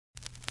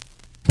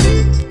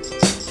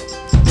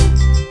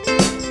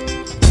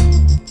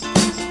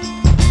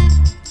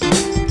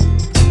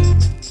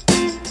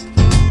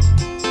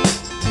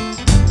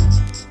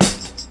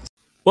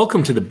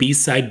Welcome to the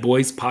B-Side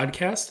Boys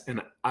podcast,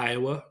 an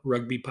Iowa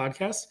rugby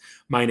podcast.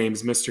 My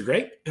name's Mr.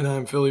 Gray. And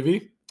I'm Philly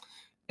V.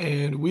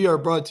 And we are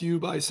brought to you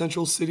by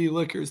Central City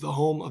Liquors, the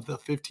home of the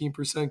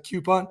 15%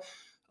 coupon.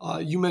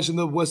 You mentioned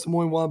the West Des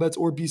Moines Wombats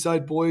or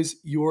B-Side Boys.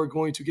 You are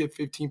going to get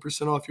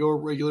 15% off your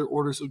regular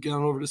order. So get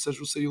on over to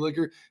Central City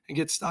Liquor and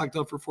get stocked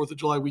up for 4th of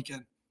July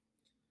weekend.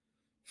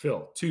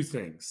 Phil, two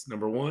things.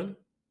 Number one,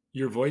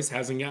 your voice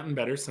hasn't gotten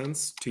better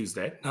since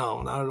Tuesday.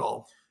 No, not at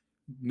all.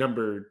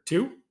 Number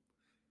two,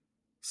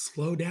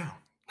 slow down.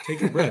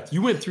 Take a breath.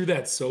 You went through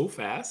that so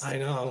fast. I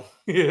know.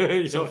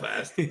 So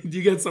fast. Do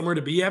you get somewhere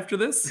to be after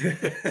this?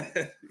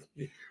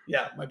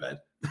 Yeah, my bad.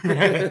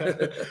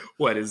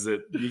 What is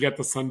it? You got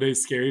the Sunday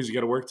scaries? You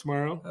got to work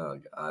tomorrow? Oh,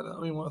 God, I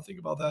don't even want to think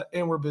about that.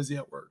 And we're busy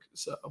at work.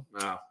 So,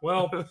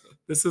 well,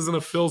 this isn't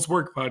a Phil's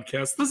work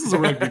podcast. This is a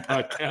rugby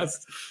podcast.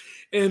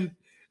 And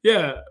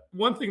yeah,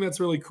 one thing that's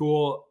really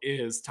cool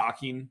is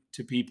talking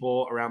to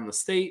people around the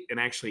state and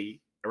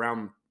actually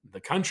around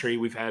the country.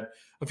 We've had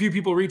a few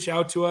people reach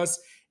out to us,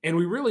 and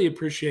we really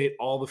appreciate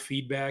all the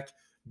feedback,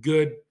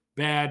 good,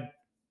 bad,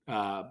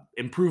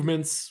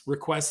 improvements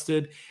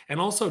requested, and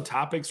also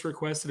topics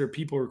requested or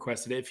people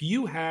requested. If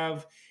you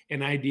have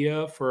an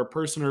idea for a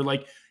person or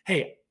like,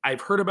 hey,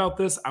 I've heard about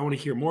this, I want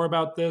to hear more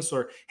about this,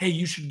 or hey,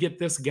 you should get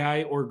this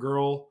guy or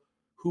girl,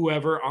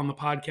 whoever on the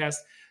podcast,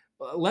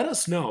 let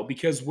us know,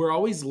 because we're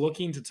always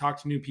looking to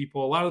talk to new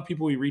people. A lot of the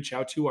people we reach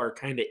out to are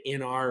kind of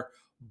in our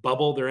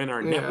bubble. They're in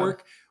our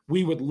network.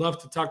 We would love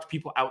to talk to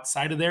people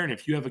outside of there. And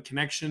if you have a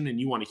connection and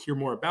you want to hear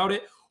more about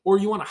it, or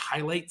you want to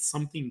highlight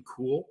something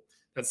cool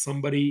that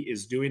somebody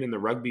is doing in the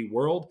rugby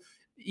world,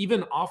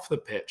 even off the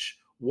pitch,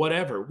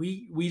 whatever,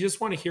 we just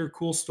want to hear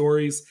cool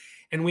stories.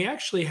 And we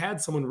actually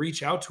had someone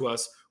reach out to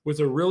us with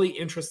a really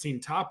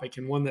interesting topic,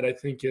 and one that I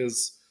think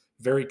is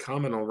very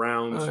common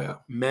around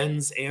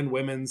men's and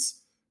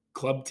women's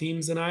club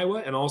teams in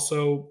Iowa, and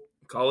also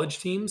college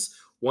teams,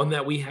 one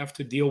that we have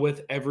to deal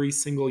with every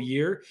single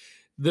year.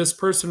 This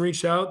person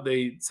reached out.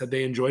 They said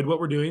they enjoyed what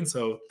we're doing,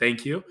 so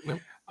thank you.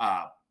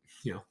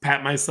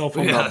 Pat myself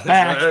on the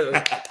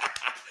back.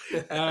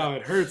 Oh,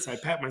 it hurts. I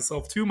pat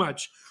myself too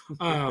much.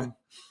 But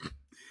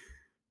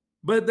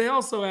they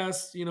also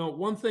asked,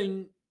 one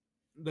thing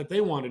that they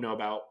want to know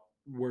about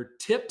were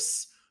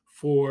tips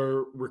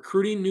for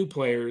recruiting new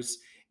players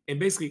and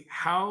basically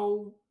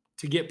how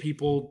to get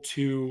people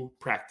to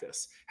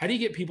practice. How do you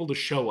get people to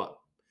show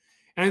up?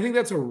 And I think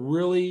that's a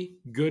really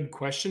good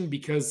question,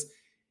 because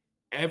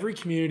every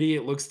community,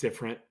 it looks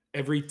different.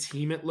 Every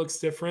team, it looks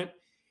different.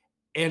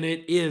 And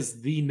it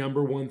is the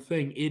number one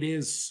thing. It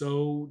is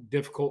so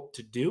difficult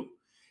to do.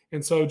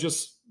 And so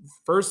just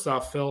first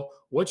off, Phil,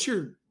 what's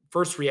your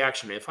first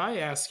reaction? If I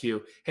ask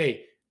you,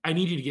 hey, I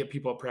need you to get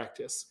people at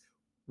practice,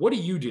 what do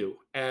you do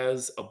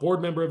as a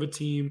board member of a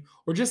team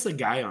or just a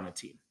guy on a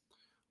team?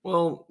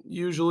 Well,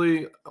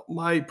 usually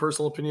my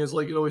personal opinion is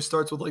it always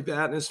starts with the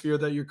atmosphere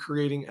that you're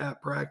creating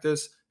at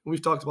practice. And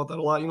we've talked about that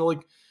a lot,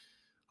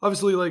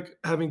 obviously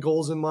having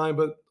goals in mind,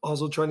 but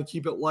also trying to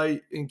keep it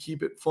light and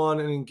keep it fun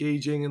and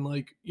engaging. And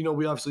we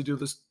obviously do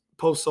this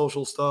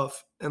post-social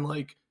stuff, and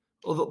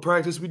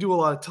practice, we do a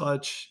lot of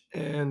touch,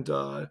 and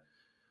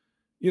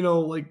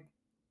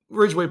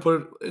Ridgeway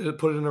put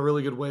it in a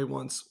really good way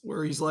once,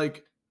 where he's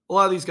like, a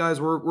lot of these guys,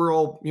 we're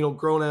all,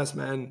 grown ass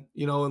men,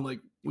 and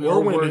we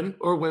all women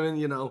or women,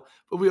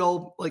 but we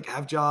all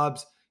have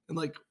jobs, and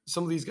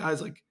some of these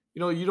guys,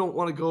 you don't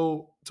want to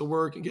go to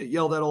work and get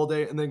yelled at all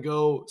day and then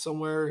go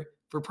somewhere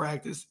for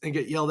practice and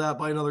get yelled at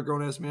by another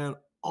grown ass man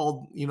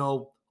all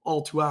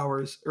 2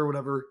 hours or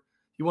whatever.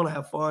 You want to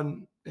have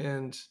fun,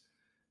 and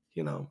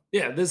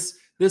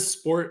this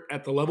sport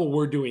at the level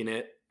we're doing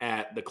it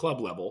at, the club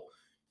level,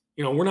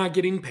 we're not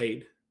getting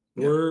paid.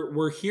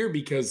 We're here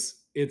because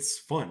it's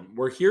fun.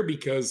 We're here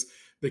because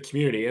the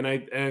community. And I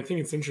think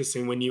it's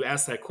interesting when you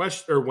ask that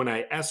question, or when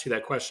I asked you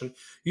that question,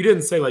 you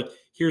didn't say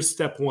here's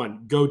step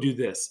one, go do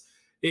this.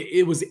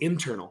 It was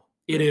internal.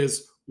 It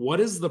is, what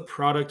is the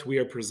product we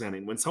are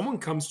presenting? When someone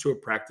comes to a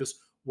practice,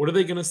 what are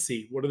they going to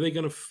see? What are they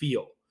going to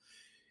feel?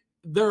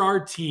 There are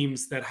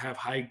teams that have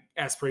high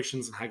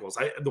aspirations and high goals.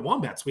 The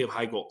Wombats, we have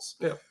high goals.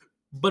 Yeah.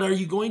 But are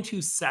you going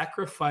to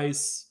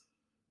sacrifice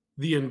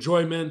the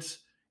enjoyment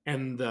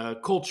and the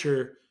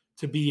culture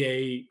to be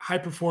a high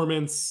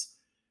performance,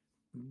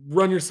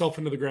 run yourself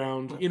into the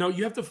ground?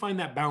 You have to find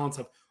that balance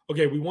of,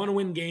 okay, we want to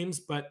win games,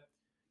 but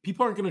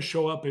people aren't going to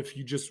show up if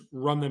you just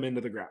run them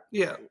into the ground.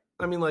 Yeah.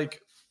 I mean,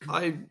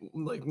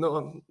 no,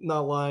 I'm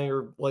not lying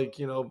or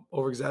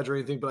over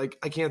exaggerating anything, but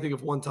I can't think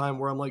of one time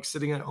where I'm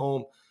sitting at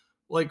home,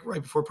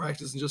 right before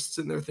practice, and just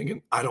sitting there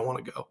thinking, I don't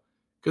want to go.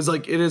 Cause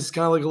it is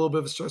kind of a little bit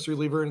of a stress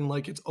reliever, and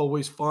it's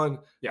always fun.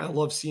 Yeah. I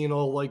love seeing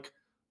all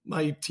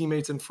my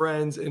teammates and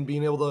friends and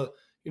being able to,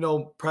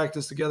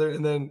 practice together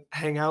and then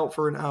hang out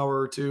for an hour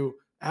or two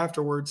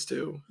afterwards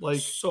too.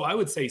 So I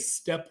would say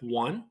step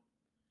one,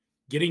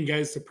 getting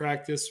guys to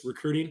practice,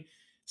 recruiting.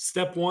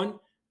 Step one,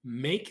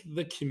 make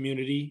the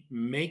community,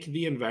 make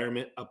the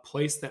environment a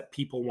place that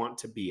people want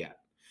to be at.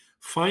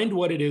 Find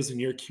what it is in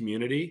your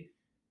community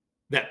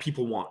that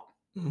people want.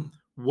 Mhm.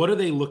 What are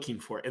they looking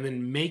for? And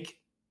then make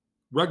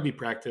rugby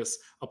practice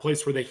a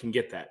place where they can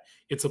get that.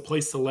 It's a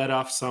place to let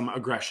off some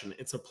aggression.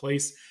 It's a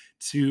place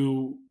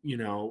to,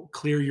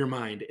 clear your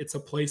mind. It's a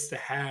place to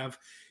have,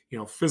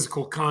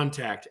 physical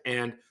contact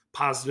and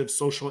positive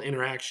social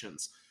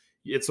interactions.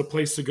 It's a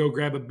place to go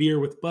grab a beer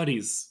with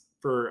buddies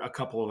for a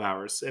couple of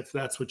hours if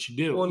that's what you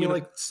do. Well, I mean,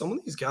 like some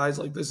of these guys,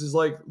 like this is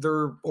like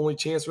their only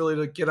chance really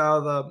to get out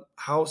of the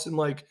house and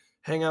like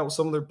hang out with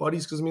some of their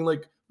buddies. Cause I mean,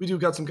 like we do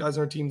got some guys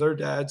on our team, they're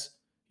dads,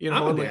 I'm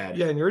a and dad. like,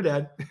 yeah, and you're a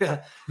dad.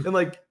 Yeah. And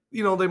like,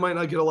 they might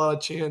not get a lot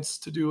of chance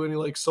to do any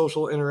like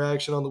social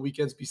interaction on the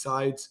weekends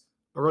besides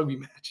a rugby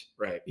match,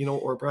 Right.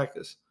 Or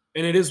practice.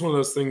 And it is one of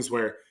those things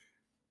where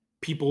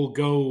people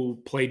go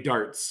play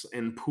darts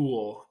and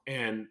pool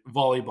and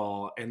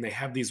volleyball and they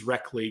have these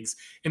rec leagues.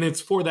 And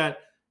it's for that,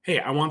 hey,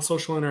 I want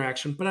social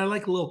interaction, but I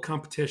like a little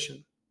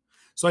competition.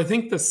 So I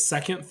think the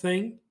second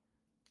thing,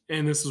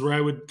 and this is where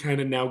I would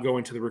kind of now go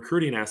into the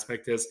recruiting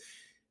aspect, is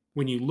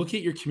when you look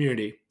at your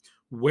community,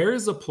 where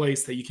is a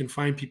place that you can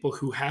find people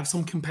who have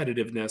some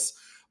competitiveness,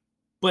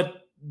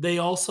 but they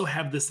also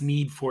have this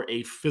need for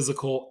a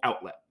physical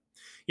outlet?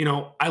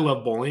 I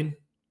love bowling.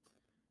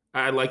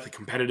 I like the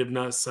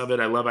competitiveness of it.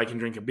 I can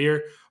drink a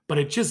beer, but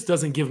it just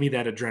doesn't give me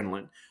that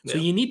adrenaline. So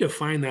you need to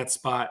find that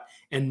spot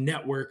and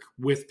network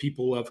with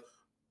people of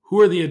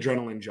who are the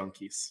adrenaline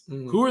junkies?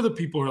 Mhm. Who are the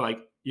people who are like,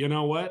 you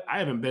know what? I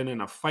haven't been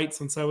in a fight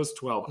since I was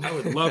 12. I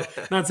would love,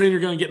 not saying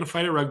you're going to get in a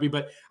fight at rugby,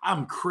 but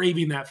I'm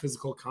craving that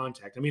physical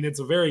contact. I mean, it's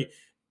a very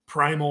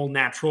primal,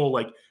 natural,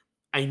 like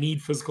I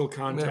need physical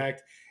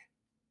contact.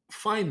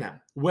 Find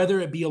them, whether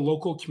it be a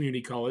local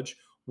community college,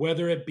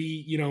 whether it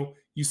be,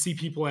 you see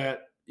people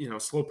at,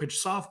 slow pitch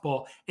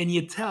softball and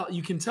you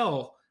can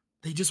tell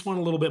they just want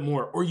a little bit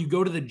more, or you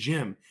go to the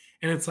gym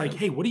and it's like,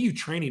 hey, what are you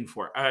training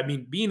for? I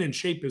mean, being in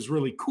shape is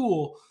really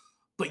cool,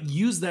 but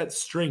use that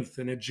strength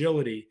and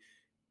agility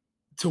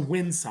to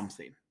win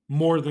something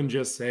more than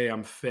just say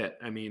I'm fit.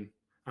 I mean,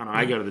 I don't know.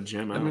 I go to the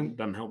gym. It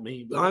doesn't help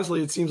me. But.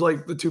 Honestly, it seems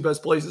like the two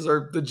best places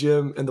are the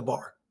gym and the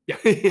bar. Yeah.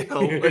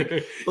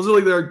 Those are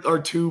like our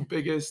two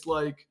biggest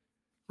like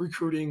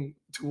recruiting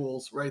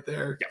tools right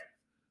there. Yeah.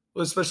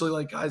 Especially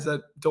like guys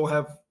that don't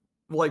have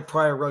like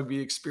prior rugby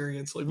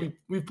experience. Like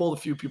we've pulled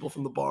a few people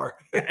from the bar.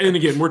 And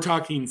again, we're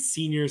talking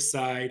senior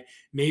side,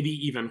 maybe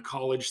even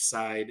college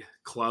side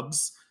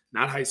clubs,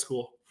 not high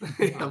school.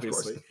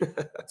 Obviously,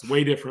 it's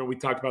way different. We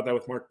talked about that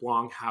with Mark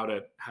Blanc, how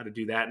to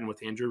do that, and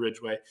with Andrew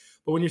Ridgway.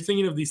 But when you're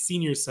thinking of these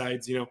senior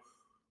sides,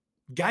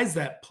 guys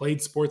that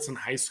played sports in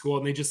high school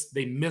and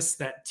they miss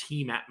that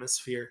team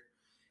atmosphere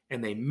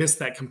and they miss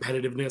that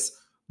competitiveness.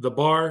 The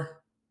bar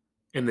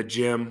and the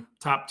gym,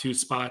 top two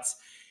spots.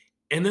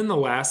 And then the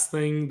last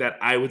thing that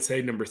I would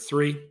say, number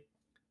 3,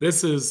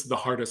 this is the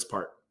hardest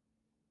part.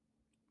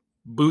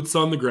 Boots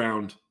on the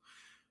ground,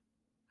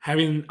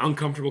 having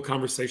uncomfortable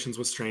conversations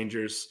with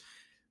strangers,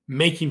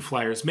 making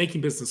flyers,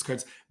 making business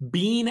cards,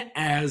 being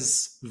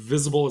as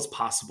visible as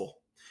possible.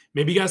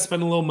 Maybe you got to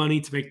spend a little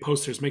money to make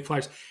posters, make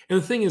flyers. And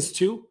the thing is,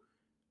 too,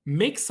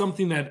 make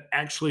something that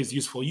actually is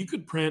useful. You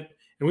could print,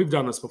 and we've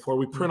done this before.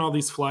 We print all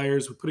these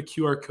flyers. We put a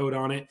QR code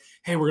on it.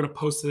 Hey, we're going to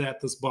post it at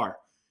this bar.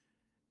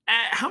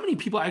 How many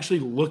people actually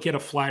look at a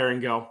flyer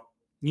and go,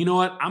 you know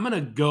what? I'm going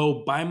to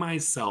go by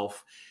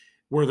myself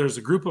where there's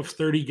a group of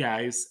 30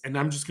 guys, and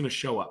I'm just going to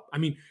show up. I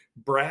mean,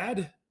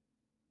 Brad,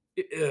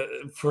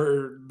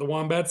 for the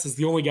Wombats, is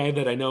the only guy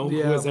that I know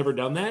who has ever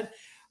done that.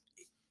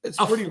 It's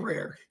pretty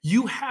rare.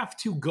 You have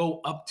to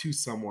go up to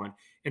someone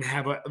and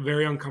have a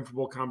very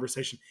uncomfortable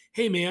conversation.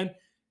 Hey, man,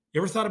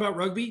 you ever thought about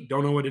rugby?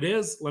 Don't know what it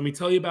is. Let me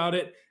tell you about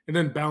it. And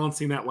then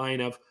balancing that line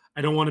of,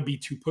 I don't want to be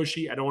too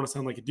pushy. I don't want to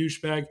sound like a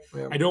douchebag.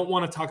 Yeah. I don't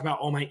want to talk about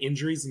all my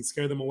injuries and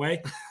scare them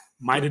away.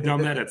 Might have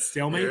done that at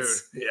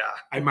Stalemates. Dude, yeah.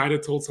 I might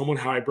have told someone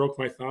how I broke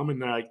my thumb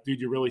and they're like, dude,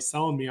 you're really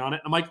selling me on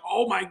it. I'm like,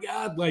 oh my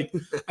God. Like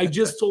I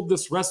just told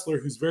this wrestler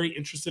who's very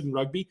interested in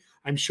rugby,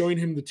 I'm showing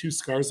him the 2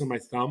 scars on my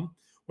thumb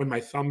when my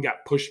thumb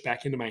got pushed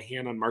back into my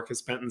hand on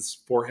Marcus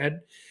Benton's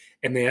forehead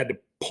and they had to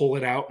pull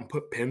it out and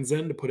put pins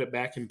in to put it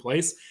back in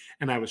place.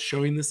 And I was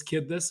showing this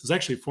kid this. It was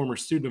actually a former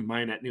student of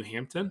mine at New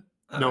Hampton,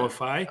 Noah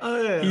Fye.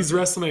 Oh, yeah. He's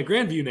wrestling at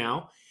Grandview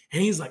now.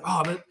 And he's like,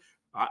 oh,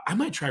 I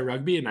might try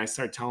rugby. And I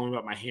started telling him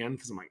about my hand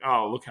because I'm like,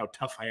 oh, look how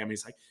tough I am.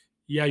 He's like,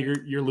 yeah,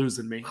 you're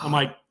losing me. I'm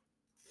like,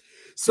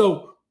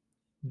 so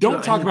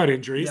don't talk about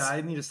injuries. Yeah,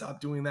 I need to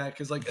stop doing that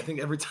because like I think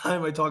every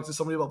time I talk to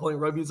somebody about playing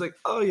rugby, it's like,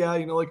 oh yeah,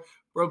 like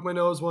broke my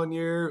nose one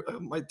year,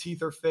 my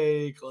teeth are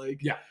fake. Like,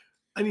 yeah,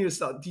 I need to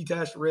stop.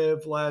 Detached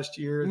rib last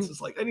year. It's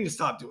just like I need to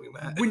stop doing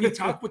that. When you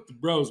talk with the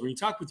bros, when you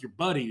talk with your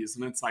buddies,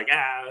 and it's like,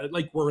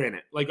 like we're in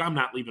it. Like I'm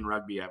not leaving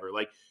rugby ever.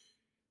 Like,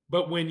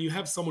 but when you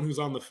have someone who's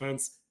on the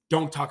fence,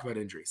 don't talk about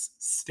injuries.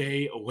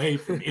 Stay away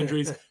from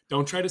injuries.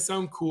 Don't try to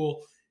sound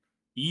cool.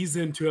 Ease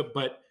into it.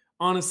 But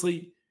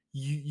honestly,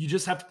 you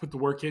just have to put the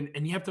work in,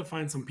 and you have to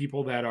find some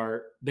people that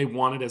they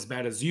want it as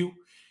bad as you.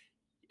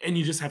 And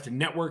you just have to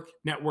network.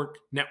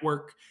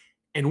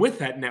 And with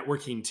that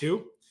networking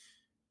too,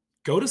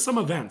 go to some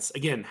events.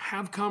 Again,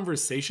 have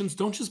conversations.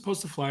 Don't just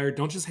post a flyer.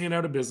 Don't just hand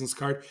out a business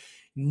card.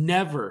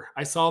 Never.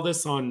 I saw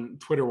this on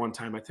Twitter one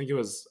time. I think it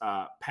was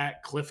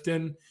Pat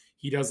Clifton.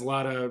 He does a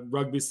lot of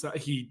rugby stuff.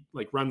 He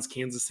runs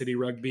Kansas City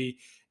Rugby,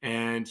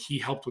 and he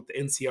helped with the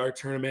NCR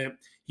tournament.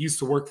 He used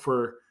to work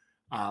for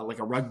a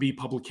rugby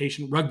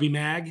publication, Rugby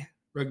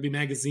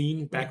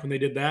Magazine, back when they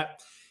did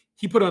that.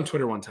 He put on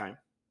Twitter one time,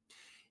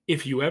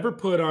 if you ever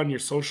put on your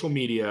social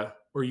media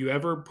or you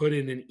ever put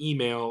in an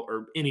email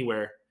or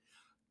anywhere,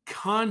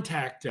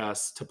 contact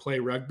us to play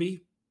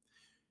rugby,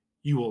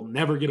 you will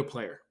never get a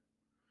player.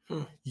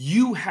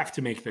 You have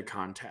to make the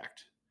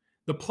contact.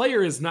 The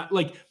player is not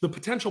the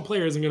potential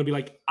player isn't going to be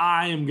like,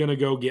 I am going to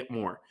go get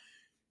more.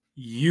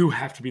 You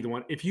have to be the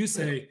one. If you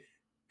say,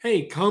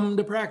 hey, come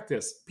to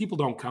practice, people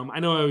don't come. I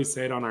know I always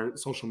say it on our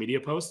social media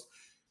posts.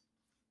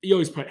 You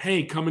always put,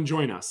 hey, come and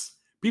join us.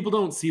 People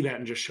don't see that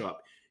and just show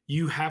up.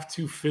 You have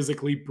to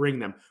physically bring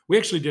them. We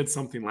actually did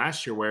something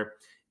last year where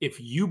if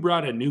you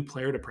brought a new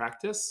player to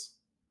practice,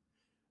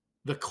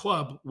 the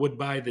club would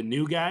buy the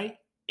new guy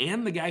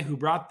and the guy who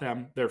brought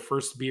them their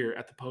first beer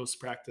at the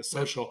post-practice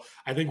social.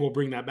 I think we'll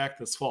bring that back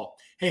this fall.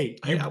 Hey,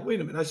 wait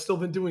a minute. I've still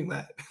been doing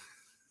that.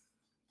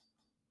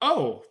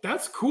 Oh,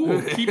 that's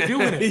cool. Keep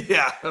doing it.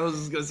 Yeah, I was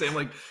just going to say, I'm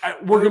like,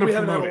 we're going to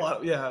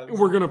promote it.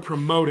 We're going to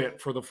promote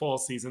it for the fall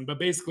season. But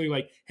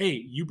basically,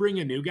 hey, you bring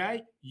a new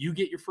guy, you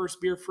get your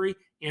first beer free,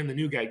 and the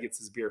new guy gets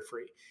his beer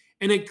free.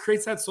 And it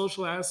creates that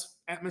social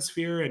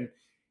atmosphere.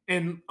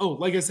 And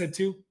like I said,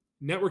 too,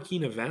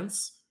 networking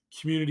events,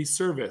 community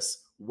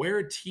service, wear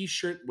a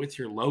T-shirt with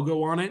your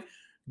logo on it,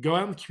 go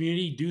out in the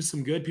community, do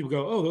some good. People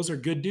go, oh, those are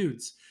good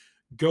dudes.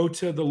 Go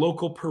to the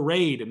local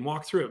parade and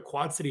walk through it.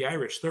 Quad City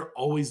Irish, they're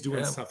always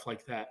doing stuff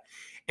like that.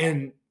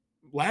 And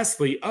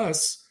lastly,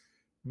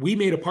 we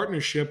made a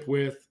partnership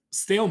with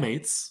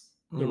Stalemates,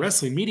 the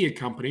wrestling media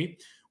company.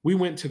 We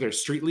went to their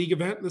Street League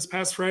event this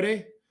past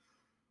Friday.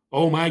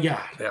 Oh my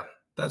God. Yeah.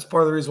 That's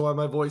part of the reason why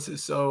my voice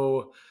is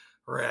so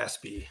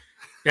raspy.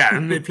 Yeah.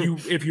 And if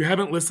you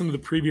haven't listened to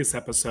the previous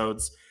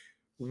episodes,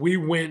 we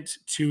went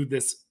to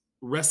this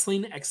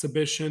wrestling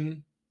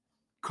exhibition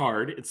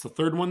card. It's the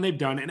third one they've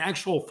done, an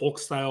actual folk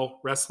style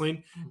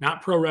wrestling,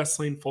 not pro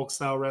wrestling, folk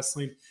style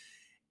wrestling.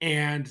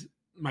 And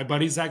my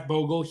buddy Zach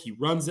Bogle, he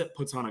runs it,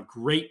 puts on a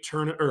great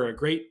a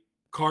great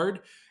card.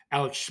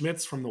 Alex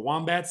Schmitz from the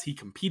Wombats, he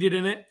competed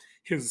in it.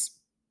 His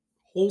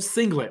whole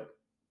singlet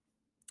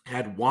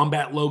had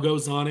Wombat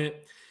logos on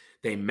it.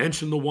 They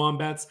mentioned the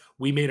Wombats.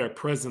 We made our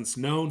presence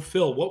known.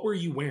 Phil, what were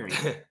you wearing?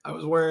 I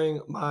was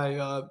wearing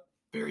my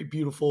very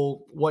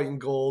beautiful white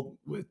and gold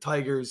with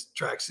Tigers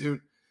tracksuit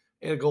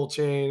and a gold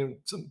chain and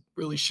some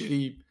really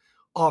shitty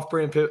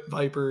off-brand Pit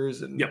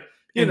Vipers and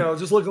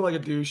just looking like a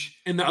douche.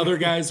 And the other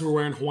guys were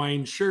wearing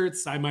Hawaiian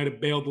shirts. I might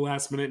have bailed the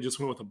last minute and just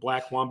went with a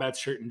black Wombat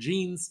shirt and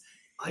jeans.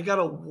 I got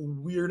a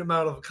weird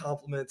amount of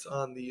compliments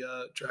on the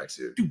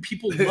tracksuit. Dude,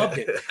 people loved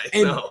it.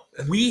 I know.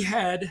 We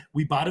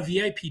bought a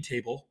VIP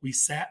table. We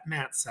sat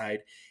mat side,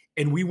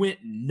 and we went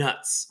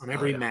nuts on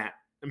every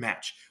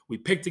match. We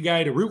picked a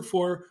guy to root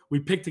for. We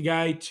picked a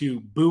guy to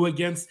boo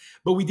against,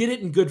 but we did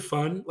it in good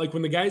fun. Like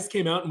when the guys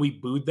came out and we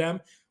booed them,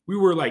 we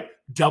were like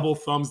double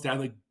thumbs down,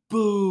 like,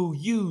 boo,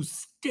 you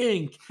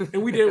stink.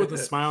 And we did it with a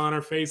smile on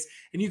our face.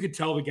 And you could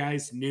tell the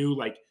guys knew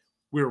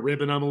we were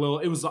ribbing them a little.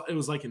 It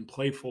was like in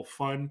playful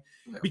fun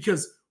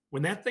because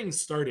when that thing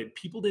started,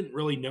 people didn't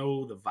really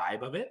know the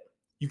vibe of it.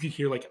 You could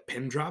hear like a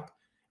pin drop.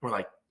 We're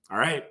like, all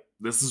right,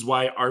 this is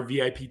why our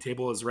VIP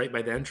table is right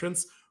by the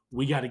entrance.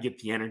 We got to get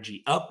the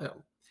energy up. Yeah.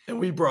 And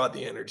we brought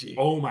the energy.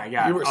 Oh my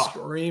God. You were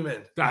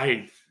screaming.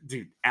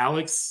 Dude,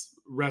 Alex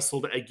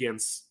wrestled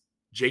against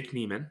Jake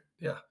Neiman.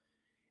 Yeah.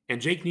 And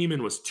Jake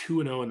Neiman was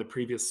 2-0 in the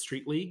previous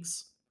street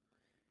leagues.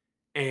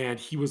 And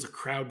he was a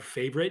crowd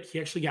favorite. He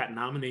actually got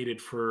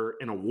nominated for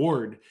an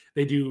award.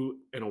 They do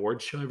an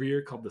award show every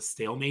year called the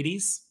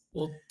Stalemates.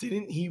 Well,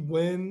 didn't he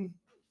win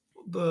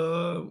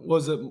it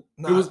was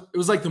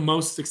like the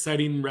most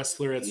exciting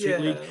wrestler at Street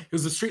League. It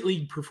was the Street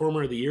League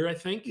Performer of the Year, I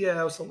think. Yeah,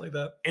 it was something like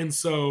that. And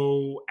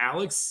so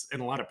Alex,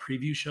 and a lot of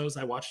preview shows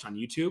I watched on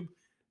YouTube,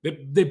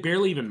 they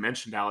barely even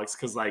mentioned Alex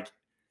because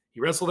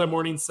he wrestled at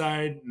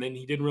Morningside, and then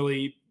he didn't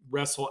really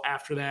wrestle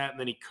after that, and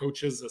then he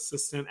coaches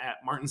assistant at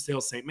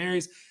Martinsdale St.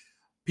 Mary's.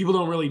 People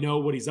don't really know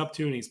what he's up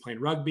to, and he's playing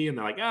rugby, and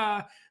they're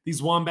like,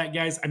 these Wombat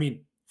guys. I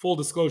mean, full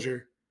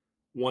disclosure,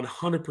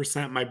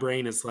 100% my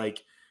brain is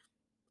like,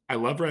 I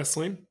love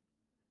wrestling,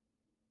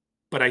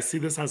 but I see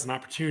this as an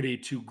opportunity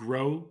to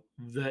grow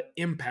the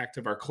impact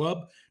of our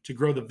club, to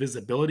grow the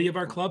visibility of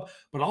our club,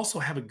 but also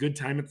have a good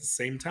time at the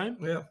same time.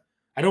 Yeah.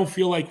 I don't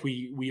feel like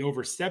we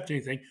overstepped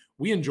anything.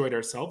 We enjoyed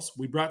ourselves.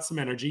 We brought some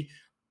energy.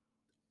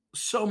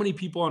 So many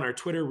people on our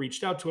Twitter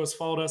reached out to us,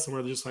 followed us, and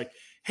we're just like,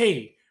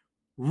 hey,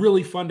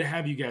 really fun to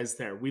have you guys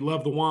there. We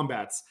love the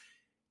Wombats.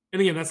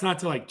 And again, that's not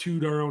to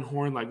toot our own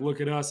horn,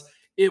 look at us.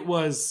 It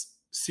was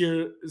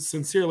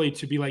sincerely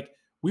to be like,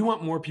 we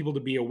want more people to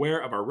be aware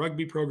of our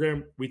rugby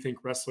program. We think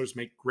wrestlers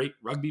make great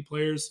rugby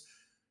players.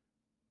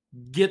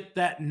 Get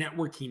that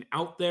networking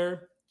out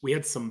there. We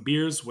had some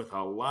beers with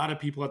a lot of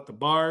people at the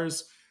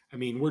bars. I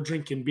mean, we're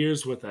drinking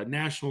beers with a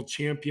national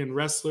champion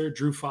wrestler,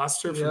 Drew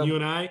Foster from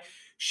UNI,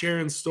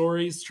 sharing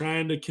stories,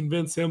 trying to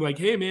convince him, like,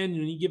 hey, man,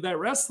 you give that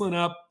wrestling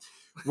up.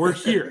 We're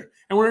here.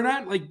 And we're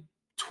not like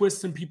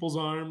twisting people's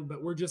arm,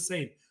 but we're just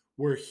saying,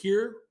 we're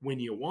here when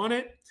you want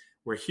it.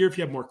 We're here if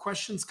you have more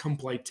questions, come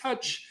play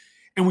touch.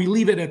 And we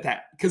leave it at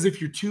that. Because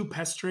if you're too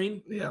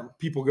pestering,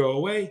 people go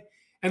away.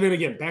 And then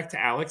again, back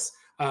to Alex.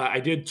 I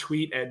did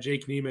tweet at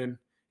Jake Neiman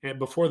and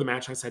before the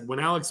match. I said, when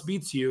Alex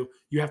beats you,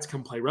 you have to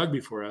come play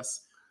rugby for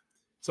us.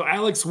 So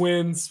Alex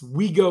wins.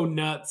 We go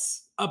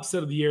nuts.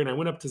 Upset of the year. And I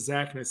went up to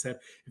Zach and I said,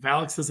 if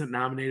Alex isn't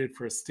nominated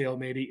for a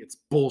Stalemate, it's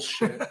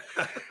bullshit.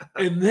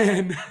 and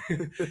then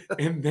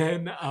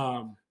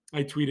I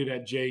tweeted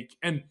at Jake.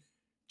 And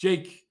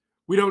Jake,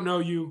 we don't know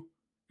you.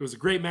 It was a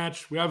great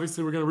match. We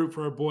obviously were going to root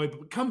for our boy,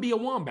 but come be a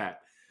Wombat.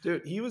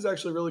 Dude, he was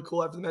actually really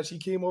cool after the match. He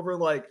came over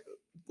and like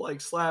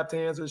slapped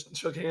hands or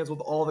shook hands with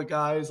all the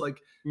guys.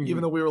 Like,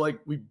 even though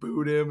we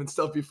booed him and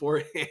stuff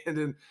beforehand,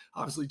 and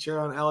obviously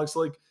cheering on Alex,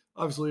 like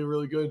obviously a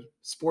really good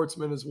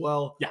sportsman as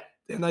well. Yeah.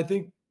 And I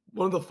think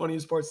one of the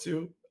funniest parts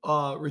too,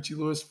 Richie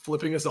Lewis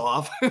flipping us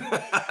off.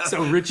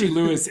 So Richie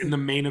Lewis in the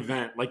main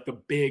event, like the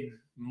big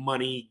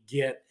money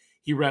get.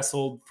 He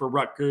wrestled for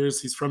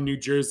Rutgers. He's from New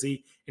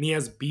Jersey, and he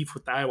has beef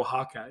with the Iowa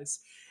Hawkeyes.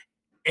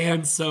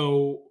 And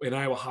so, and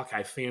Iowa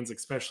Hawkeye fans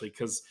especially,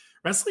 because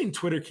wrestling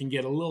Twitter can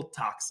get a little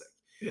toxic.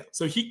 Yeah.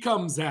 So he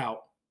comes out,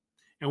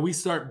 and we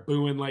start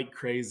booing like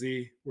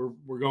crazy.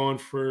 We're going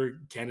for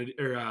Kennedy,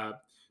 or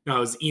no, it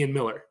was Ian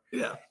Miller.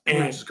 Yeah. And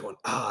we're just going,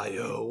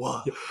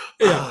 Iowa.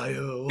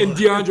 Iowa. And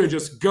DeAndre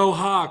just, go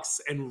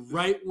Hawks. And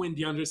right when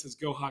DeAndre says,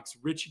 go Hawks,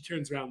 Richie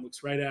turns around,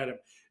 looks right at him.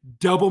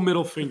 Double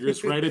middle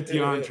fingers right at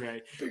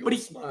DeAndre. But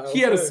he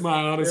had a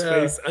smile on his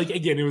face. Like,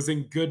 again, it was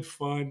in good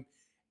fun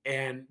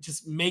and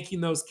just making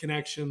those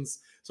connections.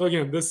 So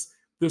again,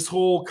 this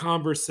whole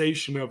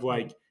conversation of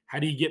like, how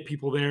do you get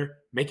people there?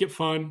 Make it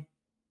fun.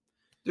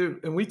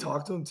 Dude, and we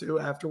talked to him too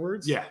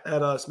afterwards. Yeah.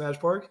 At Smash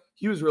Park.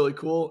 He was really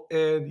cool.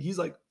 And he's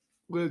like,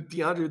 with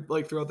DeAndre,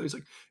 like throughout there, he's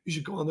like, you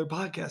should go on their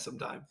podcast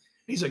sometime. And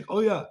he's like,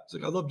 oh yeah.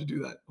 He's like, I'd love to do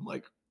that. I'm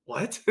like,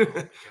 what? Oh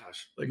my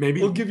gosh. Like, maybe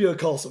we'll give you a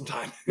call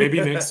sometime. Maybe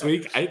next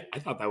week. I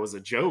thought that was a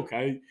joke.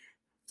 I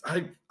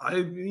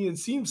mean, it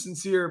seems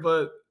sincere,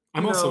 but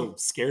I'm also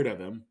scared of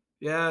him.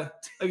 Yeah,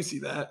 I can see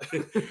that.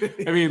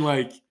 I mean,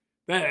 like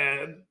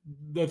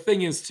the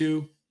thing is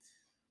too,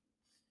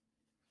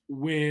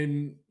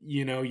 when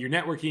you're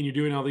networking, you're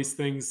doing all these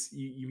things,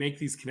 you make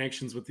these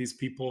connections with these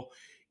people.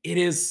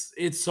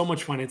 It's so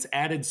much fun. It's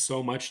added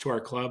so much to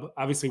our club.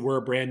 Obviously, we're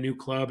a brand new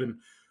club and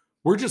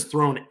we're just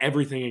throwing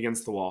everything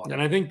against the wall. Yeah.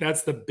 And I think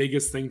that's the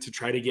biggest thing to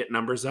try to get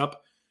numbers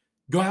up.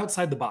 Go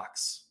outside the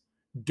box.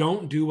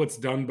 Don't do what's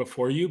done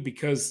before you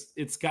because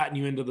it's gotten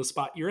you into the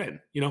spot you're in.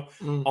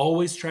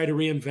 Always try to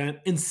reinvent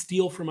and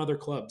steal from other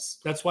clubs.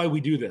 That's why we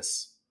do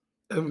this.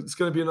 And it's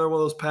going to be another one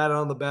of those pat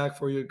on the back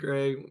for you,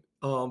 Greg.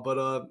 But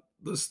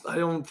I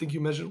don't think you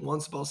mentioned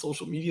once about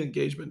social media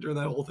engagement during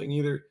that whole thing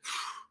either.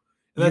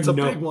 And that's a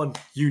big one.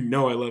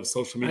 I love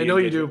social media. I know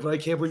engagement. You do, but I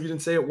can't believe you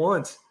didn't say it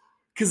once.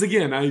 Because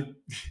again,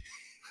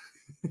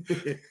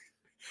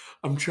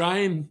 I'm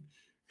trying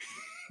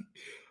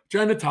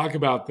to talk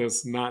about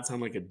this, not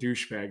sound like a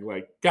douchebag.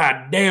 Like,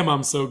 God damn,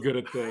 I'm so good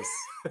at this.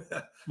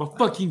 I'm a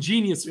fucking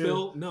genius,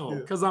 Phil. No,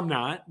 because I'm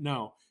not.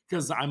 No,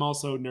 because I'm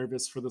also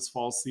nervous for this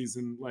fall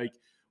season. Like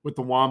with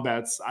the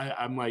Wombats,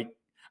 I'm like,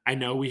 I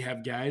know we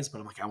have guys, but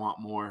I'm like, I want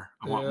more.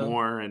 I want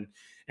more, and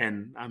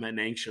I'm an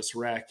anxious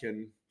wreck.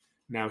 And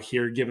now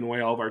here giving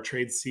away all of our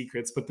trade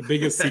secrets. But the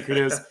biggest secret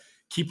is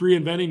keep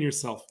reinventing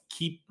yourself.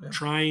 Keep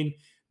trying,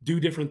 do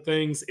different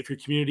things. If your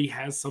community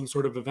has some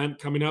sort of event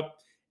coming up,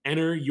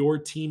 enter your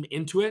team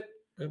into it.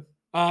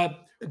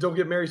 Don't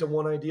get married to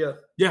one idea.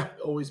 Yeah.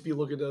 Always be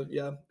looking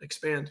to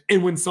expand.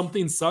 And when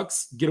something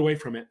sucks, get away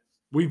from it.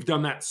 We've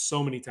done that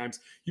so many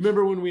times. You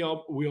remember when we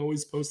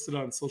always posted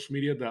on social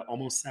media the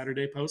Almost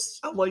Saturday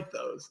posts? I like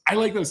those. I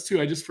like those too.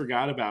 I just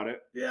forgot about it.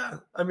 Yeah.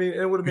 I mean,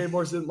 it would have made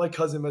more sense. My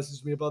cousin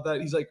messaged me about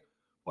that. He's like,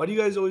 why do you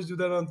guys always do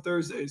that on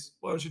Thursdays?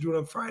 Why don't you do it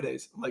on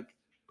Fridays? I'm like,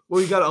 well,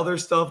 you got other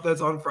stuff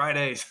that's on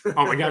Fridays.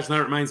 Oh my gosh,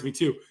 that reminds me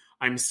too.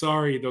 I'm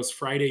sorry, those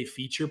Friday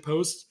feature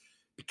posts,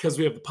 because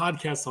we have the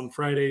podcast on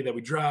Friday that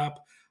we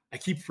drop. I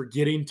keep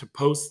forgetting to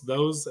post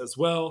those as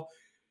well.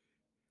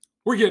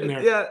 We're getting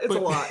there. Yeah, it's a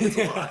lot. It's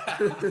a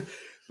lot.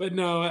 But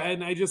no,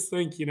 and I just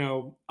think,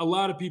 a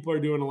lot of people are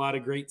doing a lot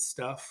of great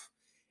stuff,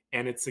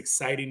 and it's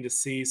exciting to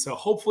see. So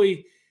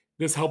hopefully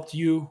this helped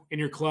you in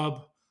your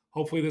club.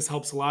 Hopefully this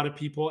helps a lot of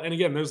people. And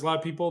again, there's a lot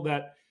of people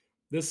that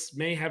this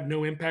may have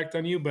no impact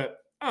on you, but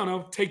I don't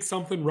know, take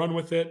something, run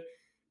with it,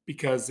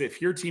 because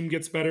if your team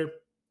gets better,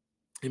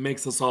 it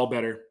makes us all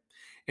better.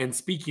 And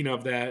speaking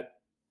of that,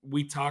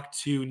 we talked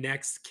to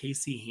next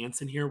Casey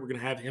Hansen here. We're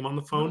going to have him on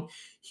the phone.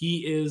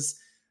 He is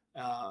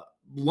a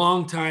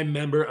longtime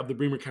member of the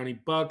Bremer County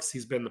Bucks.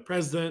 He's been the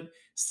president,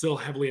 still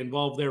heavily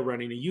involved there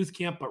running a youth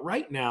camp. But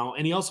right now,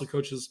 and he also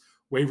coaches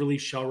Waverly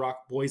Shell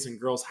Rock boys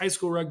and girls high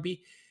school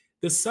rugby.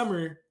 This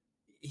summer,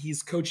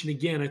 he's coaching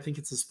again. I think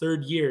it's his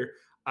third year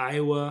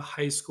Iowa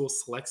High School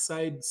Select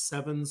Side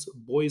Sevens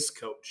boys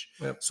coach.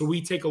 Yep. So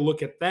we take a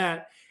look at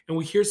that and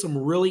we hear some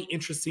really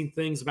interesting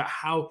things about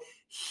how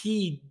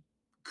he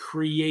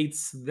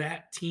creates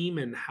that team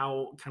and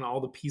how kind of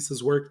all the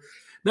pieces work.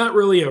 Not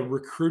really a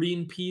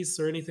recruiting piece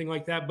or anything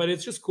like that, but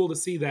it's just cool to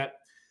see that,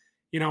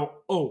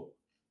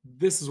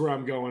 this is where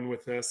I'm going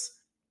with this.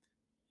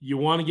 You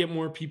want to get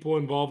more people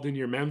involved in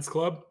your men's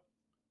club?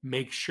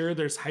 Make sure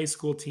there's high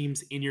school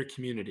teams in your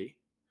community.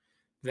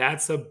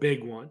 That's a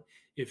big one.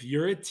 If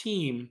you're a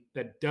team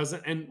that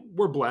doesn't, and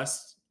we're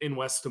blessed in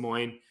West Des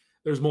Moines,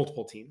 there's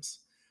multiple teams.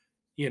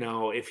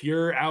 If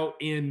you're out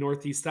in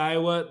Northeast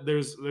Iowa,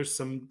 there's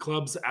some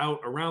clubs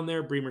out around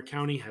there. Bremer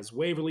County has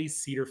Waverly,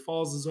 Cedar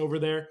Falls is over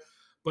there.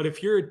 But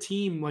if you're a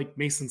team like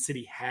Mason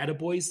City had a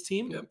boys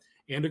team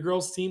and a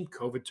girls team,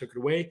 COVID took it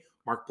away.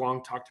 Mark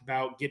Blanc talked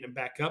about getting it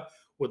back up.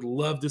 Would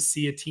love to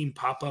see a team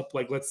pop up,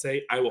 like let's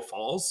say Iowa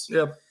Falls.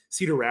 Yep.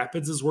 Cedar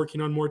Rapids is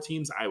working on more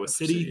teams. Iowa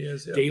City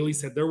is, yep. Daly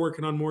said they're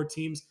working on more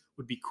teams.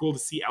 Would be cool to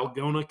see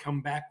Algona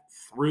come back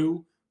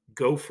through.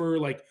 Gopher,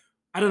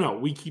 I don't know.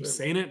 We keep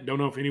saying it. Don't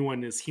know if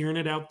anyone is hearing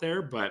it out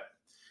there, but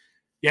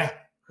yeah,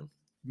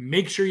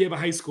 make sure you have a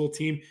high school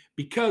team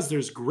because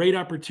there's great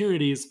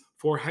opportunities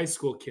for high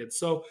school kids.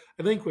 So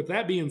I think with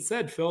that being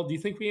said, Phil, do you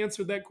think we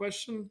answered that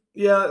question?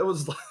 Yeah, it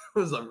was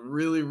a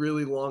really,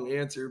 really long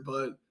answer,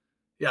 but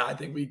yeah, I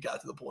think we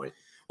got to the point.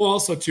 Well,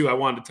 also too, I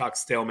wanted to talk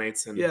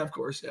Stalemates, and yeah, of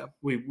course, yeah.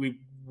 We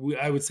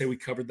I would say we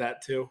covered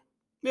that too.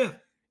 Yeah.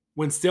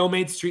 When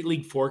Stalemates Street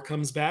League 4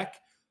 comes back,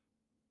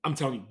 I'm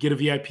telling you, get a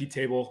VIP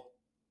table,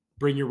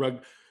 bring your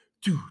rugby.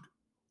 Dude,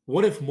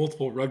 what if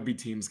multiple rugby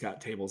teams got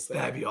tables there?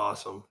 That'd be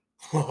awesome.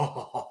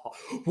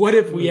 What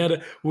if we had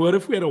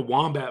a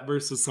Wombat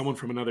versus someone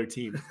from another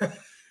team?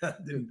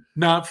 Dude.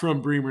 Not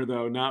from Bremer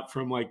though, not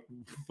from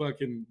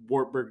fucking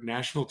Wartburg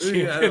national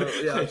champion.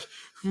 Yeah.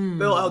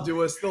 They'll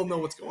outdo us. They'll know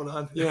what's going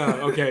on. Yeah.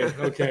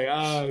 Okay.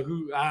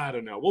 I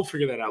don't know. We'll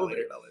figure that out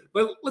later.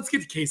 But let's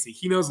get to Casey.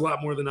 He knows a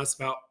lot more than us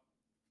about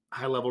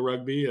high level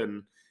rugby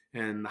and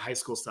the high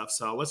school stuff.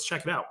 So let's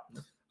check it out.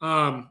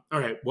 All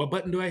right. What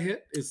button do I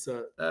hit?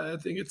 I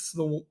think it's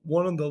the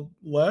one on the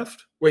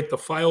left. Wait, the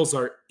files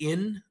are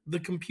in the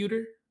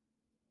computer?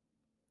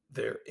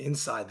 They're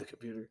inside the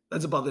computer.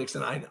 That's about the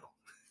extent I know.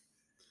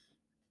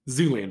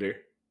 Zoolander.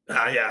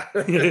 Yeah.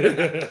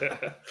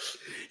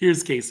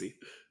 Here's Casey.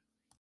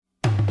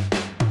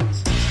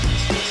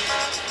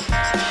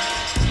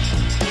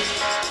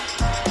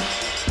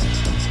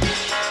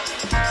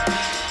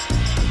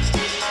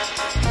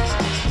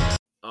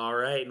 All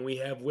right, and we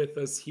have with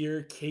us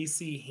here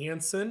Casey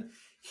Hansen.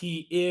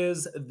 He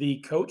is the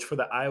coach for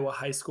the Iowa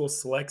High School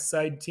Select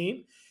Side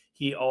team.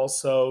 He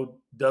also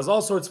does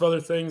all sorts of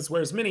other things,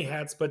 wears many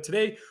hats, but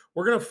today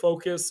we're going to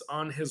focus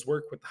on his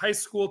work with the high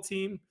school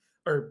team,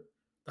 or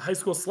the high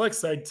school select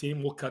side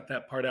team. We'll cut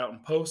that part out in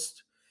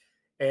post.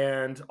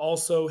 And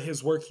also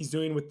his work he's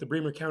doing with the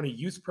Bremer County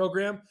Youth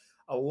Program,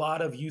 a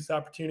lot of youth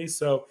opportunities.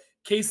 So,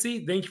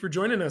 Casey, thank you for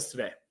joining us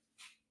today.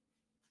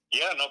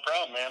 Yeah, no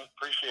problem, man.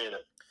 Appreciate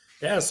it.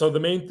 Yeah, so the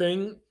main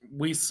thing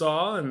we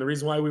saw, and the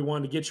reason why we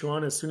wanted to get you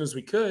on as soon as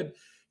we could,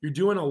 you're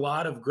doing a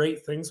lot of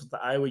great things with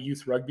the Iowa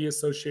Youth Rugby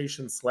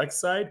Association select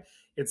side.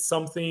 It's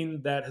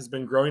something that has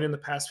been growing in the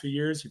past few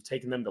years. You've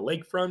taken them to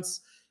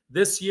Lakefronts.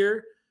 This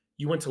year,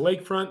 you went to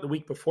Lakefront. The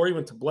week before, you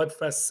went to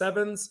Bloodfest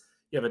Sevens.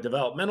 You have a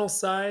developmental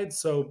side.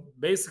 So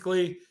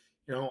basically,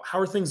 how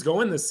are things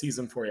going this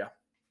season for you?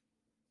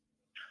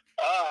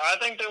 I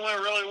think they went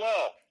really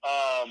well.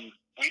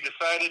 We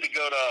decided to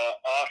go to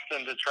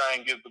Austin to try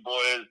and give the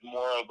boys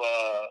more of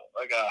a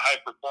high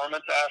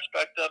performance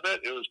aspect of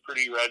it. It was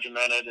pretty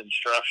regimented and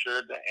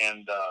structured,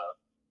 and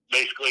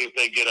basically if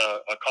they get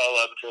a call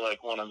up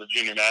to one of the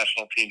junior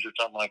national teams or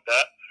something like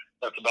that,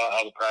 that's about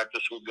how the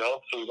practice would go.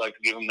 So we'd like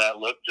to give them that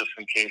look just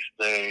in case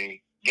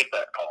they get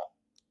that call.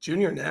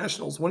 Junior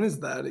nationals, when is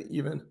that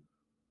even?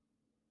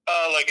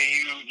 Like a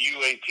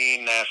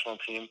U18 national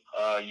team,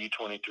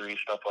 U23,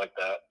 stuff like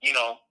that.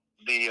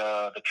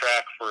 The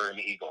track for an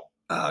Eagle.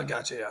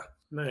 Gotcha, yeah.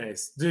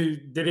 Nice.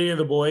 Did any of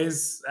the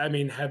boys,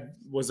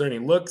 was there any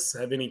looks?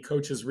 Have any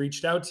coaches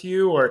reached out to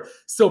you, or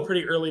still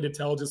pretty early to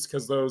tell just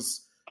because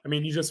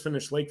you just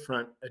finished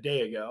Lakefront a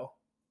day ago?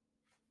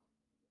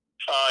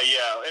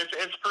 Yeah,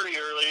 it's pretty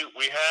early.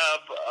 We have,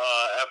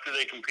 after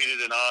they competed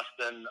in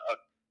Austin,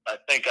 I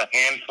think a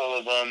handful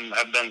of them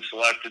have been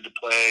selected to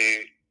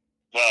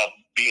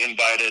be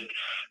invited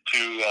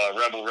to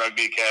Rebel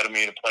Rugby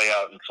Academy to play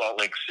out in Salt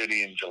Lake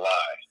City in July.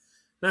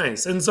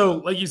 Nice. And so,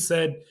 like you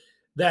said,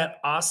 that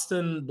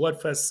Austin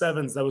Bloodfest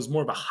Sevens, that was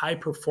more of a high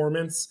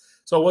performance.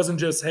 So it wasn't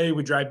just, hey,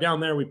 we drive down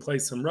there, we play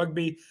some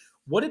rugby.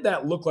 What did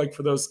that look like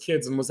for those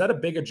kids? And was that a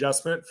big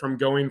adjustment from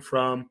going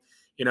from,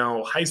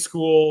 high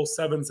school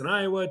sevens in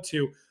Iowa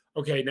to,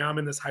 okay, now I'm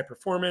in this high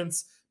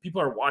performance.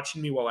 People are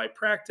watching me while I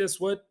practice.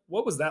 What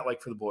was that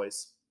like for the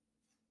boys?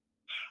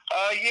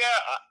 Yeah.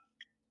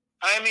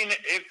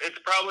 It's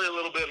probably a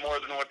little bit more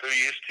than what they're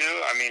used to.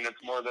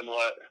 It's more than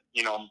what,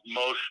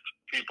 most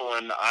people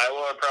in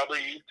Iowa are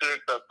probably used to,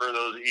 except for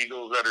those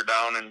Eagles that are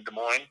down in Des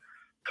Moines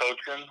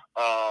coaching.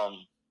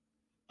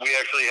 we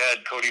actually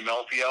had Cody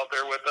Melfi out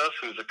there with us,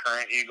 who's a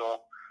current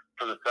Eagle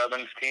for the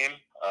Sevens team.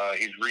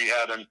 He's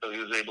rehabbing, so he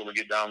was able to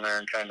get down there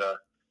and kind of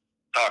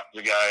talk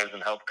to the guys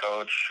and help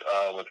coach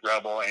with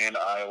Rebel and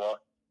Iowa.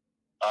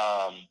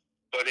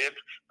 But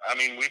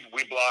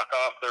we block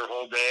off their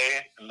whole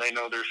day, and they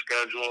know their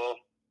schedule,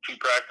 2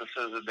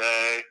 practices a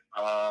day,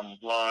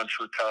 lunch,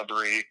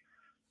 recovery,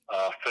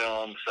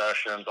 film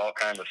sessions, all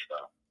kinds of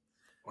stuff.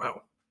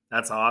 Wow,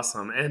 that's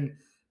awesome. And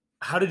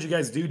how did you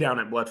guys do down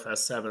at Bloodfest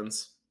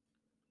Sevens?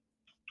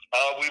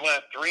 We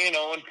went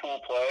 3-0 in pool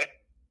play,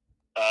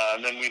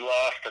 and then we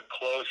lost a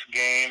close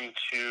game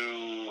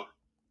to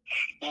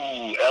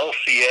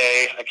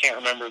LCA. I can't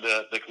remember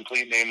the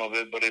complete name of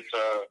it, but it's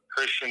a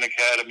Christian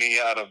academy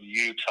out of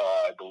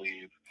Utah, I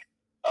believe.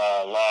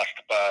 Lost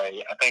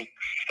by, I think,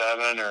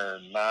 7 or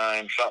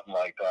 9, something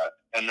like that.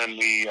 And then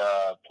we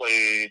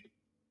played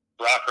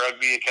Rock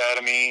Rugby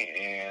Academy,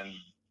 and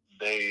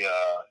they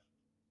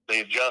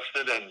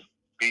adjusted and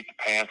beat the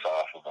pants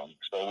off of them.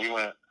 So we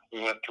went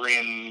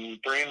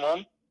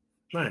 3-1.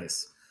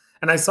 Nice.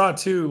 And I saw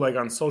too, like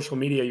on social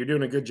media, you're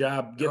doing a good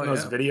job getting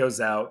those videos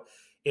out.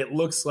 It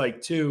looks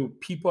like too,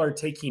 people are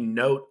taking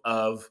note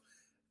of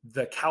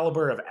the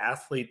caliber of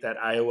athlete that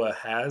Iowa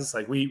has.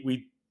 Like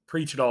we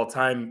preach it all the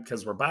time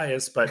because we're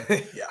biased, but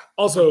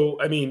also,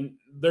 I mean,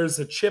 there's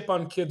a chip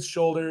on kids'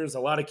 shoulders. A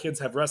lot of kids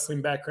have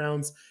wrestling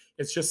backgrounds.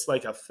 It's just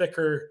like a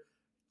thicker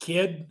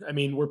kid. I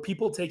mean, were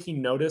people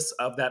taking notice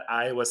of that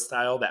Iowa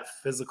style, that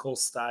physical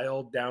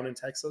style down in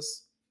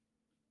Texas?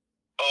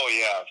 Oh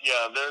yeah.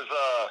 There's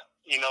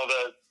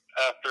that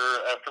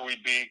after we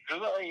beat,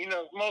 because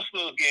most of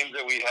those games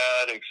that we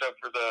had, except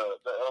for the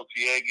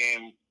LTA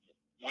game,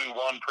 we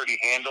won pretty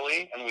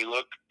handily, and we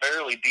looked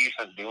fairly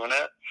decent doing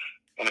it.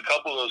 And a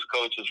couple of those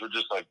coaches were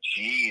just like,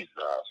 Jesus,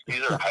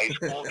 these are high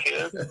school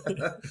kids.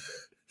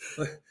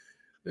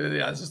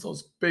 Yeah, it's just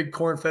those big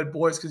corn-fed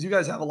boys, because you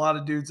guys have a lot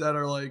of dudes that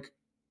are like,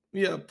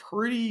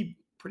 pretty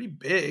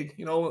big,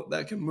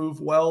 that can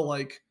move well,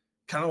 like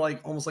kind of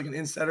like almost like an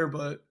insetter,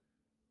 but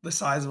the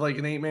size of like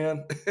an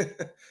 8-man.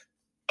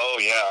 Oh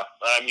yeah,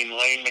 I mean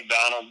Lane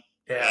McDonald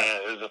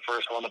is the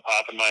first one to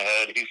pop in my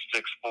head. He's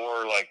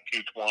 6'4", like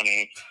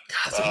 220.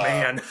 That's a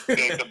man.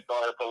 Jacob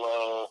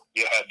Bartholow,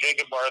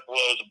 Jacob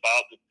Bartholow is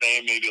about the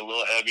same, maybe a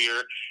little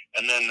heavier,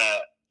 and then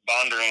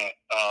Bondurant,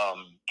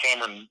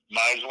 Cameron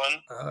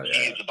Mislin,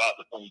 he's about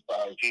the same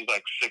size. He's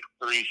like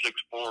 6'3",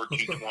 6'4",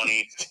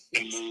 220,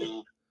 can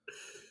move.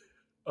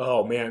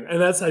 Oh man,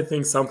 and that's I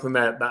think something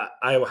that the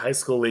Iowa High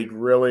School League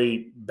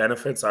really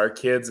benefits our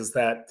kids is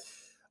that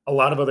a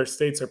lot of other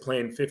states are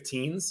playing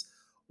 15s,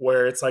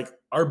 where it's like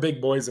our big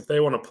boys, if they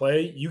want to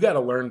play, you got to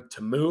learn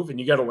to move and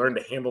you got to learn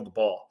to handle the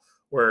ball.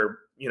 Where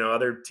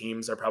other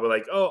teams are probably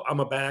like, oh, I'm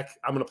going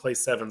to play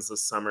 7s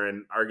this summer,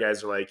 and our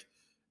guys are like,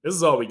 this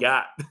is all we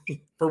got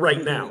for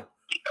right now.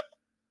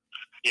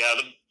 Yeah,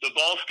 the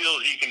ball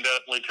skills you can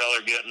definitely tell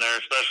are getting there,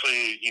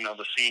 especially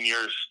the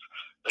seniors.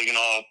 They can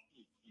all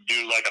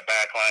do like a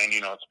back line,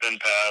 spin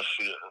pass,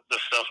 the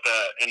stuff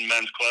that in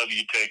men's club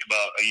you take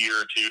about a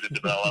year or 2 to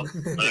develop.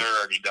 They're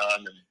already done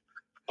and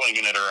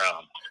flinging it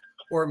around.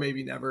 Or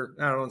maybe never.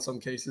 I don't know, in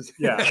some cases.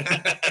 Yeah.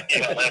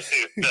 Yeah, that's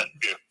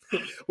too.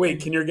 Wait,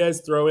 can your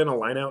guys throw in a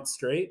line out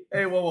straight?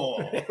 Hey, whoa.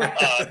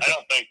 I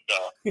don't think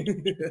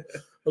so.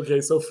 Okay,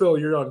 so Phil,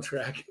 you're on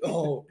track.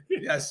 Oh,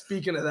 yeah.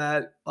 Speaking of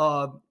that,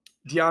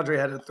 DeAndre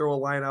had to throw a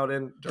line out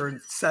in during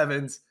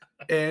 7s,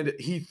 and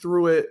he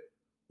threw it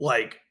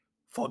like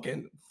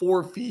fucking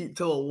 4 feet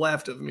to the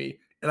left of me.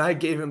 And I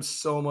gave him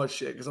so much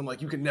shit because I'm like,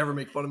 you can never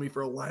make fun of me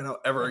for a line out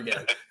ever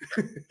again.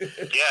 Yeah, and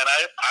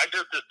I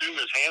just assume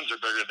his hands are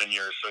bigger than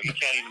yours, so you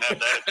can't even have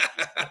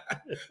that.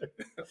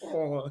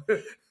 Oh,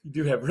 you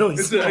do have really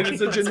small hands.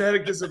 It's a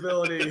genetic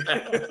disability.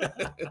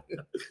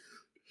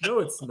 No,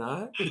 it's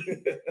not.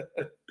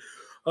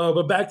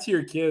 But back to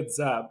your kids.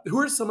 Who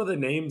are some of the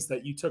names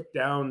that you took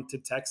down to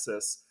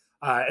Texas?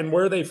 And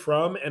where are they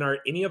from? And are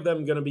any of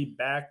them going to be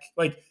back?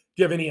 Like, do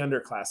you have any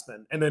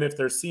underclassmen? And then if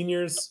they're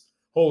seniors,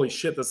 holy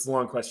shit, this is a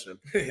long question.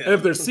 Yeah. And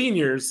if they're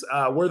seniors,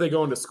 where are they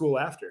going to school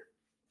after?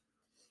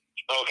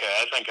 Okay,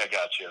 I think I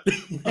got you.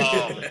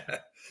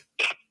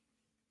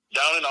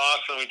 Down in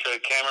Austin, we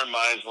took Cameron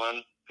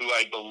Mislin, who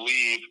I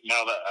believe,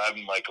 now that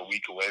I'm like a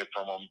week away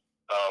from him,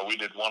 we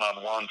did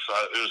one-on-one, so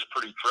it was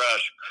pretty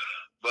fresh.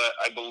 But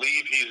I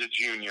believe he's a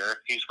junior.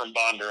 He's from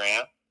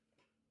Bondurant.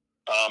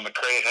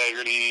 McCray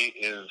Haggerty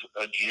is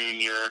a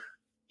junior.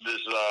 This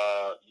is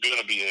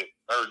going to be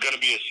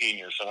a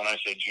senior. So when I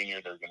say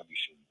junior, they're going to be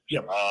seniors.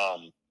 Yep.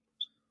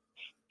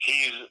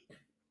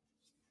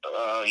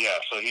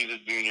 So he's a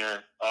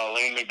junior.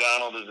 Lane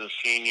McDonald is a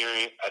senior.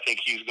 I think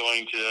he's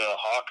going to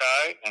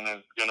Hawkeye and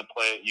is going to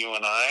play at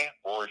UNI,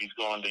 or he's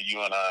going to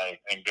UNI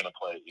and going to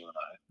play at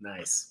UNI.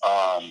 Nice.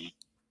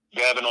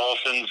 Gavin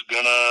Olson's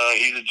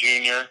he's a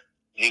junior.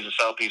 He's a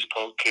Southeast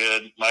Polk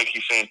kid.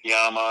 Mikey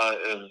Santiama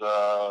is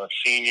a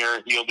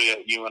senior. He'll be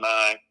at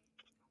UNI.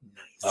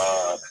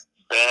 Nice.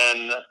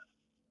 Ben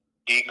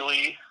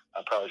Eagley,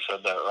 I probably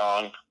said that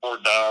wrong,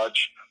 Fort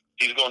Dodge.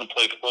 He's going to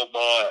play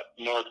football at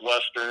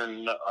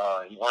Northwestern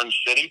in Orange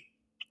City.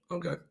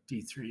 Okay.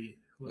 D3.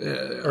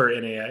 Yeah. Or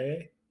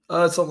NAIA.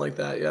 Something like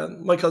that. Yeah,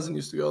 my cousin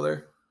used to go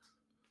there.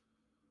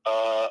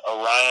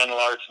 Orion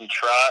Larson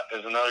Trott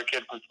is another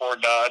kid from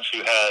Fort Dodge who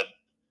had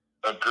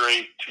a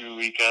great 2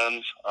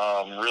 weekends.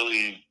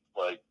 Really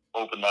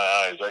opened my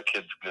eyes. That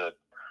kid's good.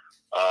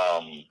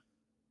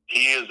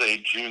 He is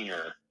a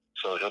junior,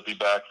 so he'll be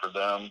back for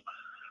them.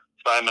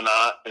 Simon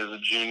Ott is a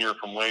junior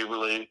from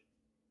Waverly.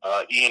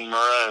 Ian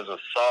Murrah is a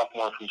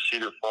sophomore from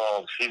Cedar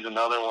Falls. He's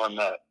another one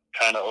that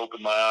kind of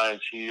opened my eyes.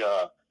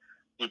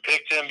 We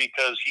picked him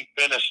because he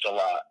finished a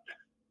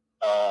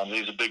lot.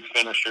 He's a big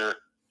finisher.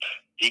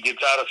 He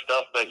gets out of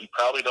stuff that you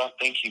probably don't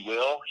think he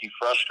will. He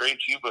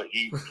frustrates you, but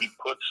he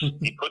puts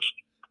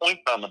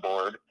points on the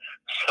board,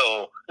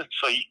 so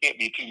you can't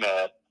be too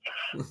mad.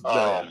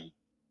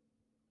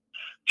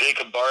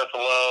 Jacob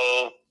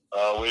Bartholow,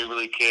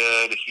 Waverly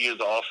kid, he is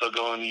also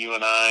going to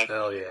UNI.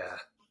 Hell yeah!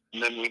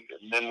 And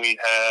then we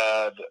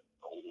had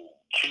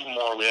 2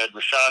 more. We had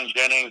Rashawn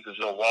Jennings, is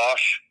a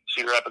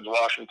Cedar Rapids,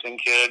 Washington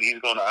kid. He's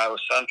going to Iowa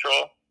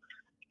Central,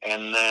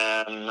 and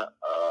then.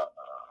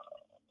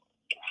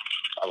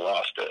 I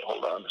lost it.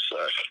 Hold on a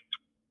sec.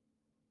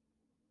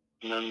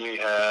 And then we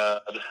had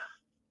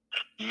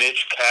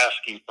Mitch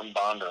Caskey from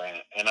Bondurant,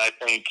 and I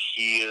think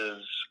he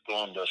is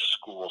going to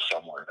school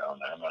somewhere down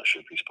there. I'm not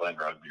sure if he's playing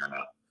rugby or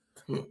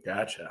not.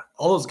 Gotcha.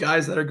 All those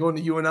guys that are going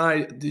to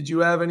UNI, did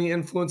you have any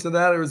influence in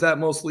that, or is that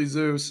mostly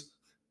Zeus?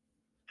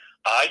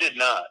 I did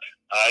not.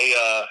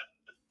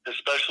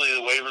 Especially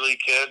the Waverly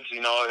kids,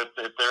 if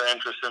they're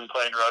interested in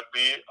playing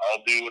rugby,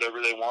 I'll do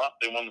whatever they want.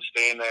 They want to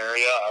stay in the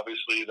area.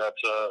 Obviously,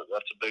 that's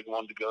a big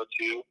one to go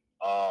to.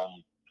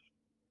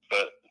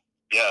 But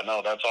yeah,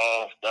 no, that's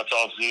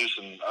all Zeus,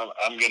 and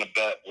I'm gonna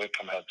bet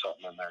Wickham had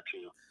something in there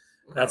too.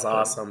 That's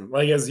awesome.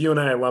 As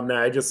UNI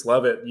alumni, I just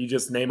love it. You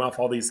just name off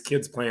all these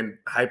kids playing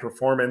high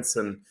performance,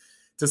 and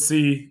to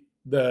see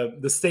the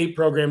state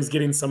programs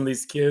getting some of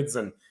these kids,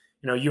 and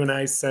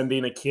UNI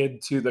sending a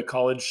kid to the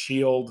College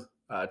Shield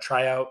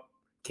tryout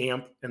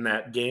camp in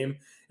that game.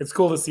 It's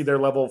cool to see their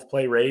level of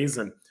play raise.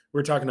 And we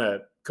were talking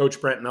to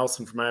Coach Brent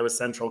Nelson from Iowa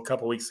Central a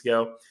couple weeks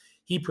ago.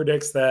 He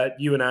predicts that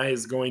UNI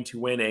is going to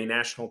win a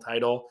national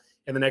title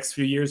in the next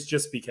few years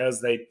just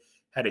because they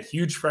had a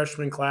huge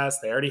freshman class.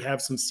 They already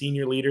have some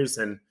senior leaders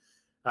in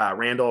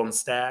Randall and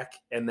Stack.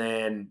 And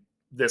then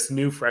this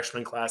new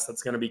freshman class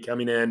that's going to be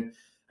coming in.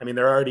 I mean,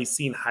 they're already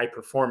seeing high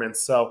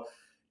performance. So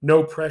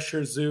no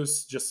pressure,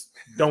 Zeus. Just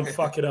don't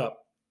fuck it up.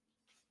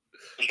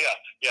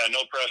 Yeah, no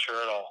pressure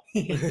at all.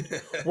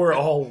 We're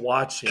all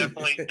watching.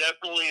 Definitely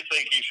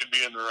think you should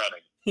be in the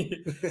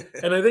running.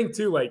 And I think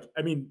too, a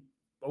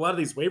lot of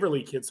these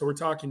Waverly kids, so we're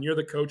talking, you're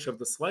the coach of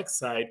the select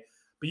side,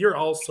 but you're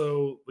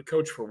also the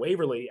coach for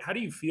Waverly. How do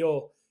you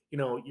feel,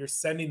 you're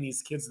sending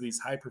these kids to these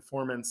high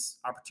performance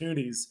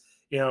opportunities?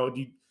 Do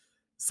you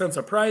sense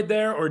a pride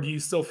there, or do you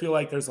still feel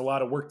like there's a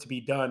lot of work to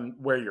be done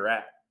where you're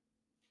at?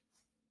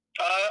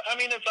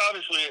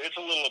 It's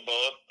a little of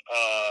both.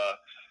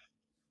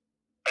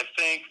 I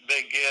think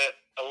they get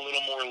a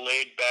little more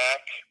laid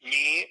back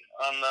me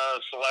on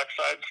the select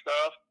side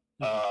stuff.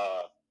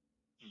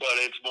 But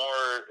it's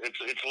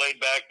laid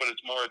back, but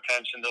it's more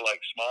attention to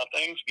small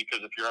things, because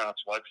if you're on a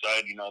select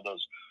side,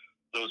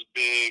 those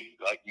big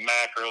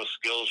macro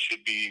skills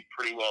should be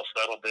pretty well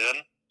settled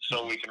in,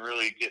 so we can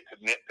really get to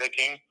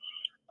nitpicking.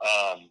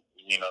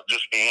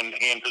 Just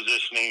hand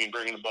positioning and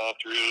bringing the ball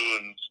through,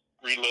 and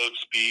reload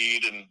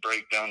speed and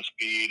breakdown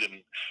speed,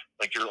 and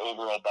your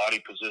overall body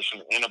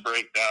position in a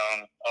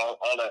breakdown, all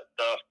that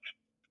stuff.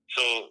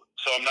 So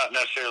I'm not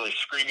necessarily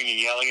screaming and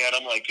yelling at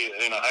them like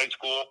in a high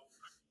school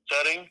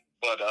setting,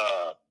 but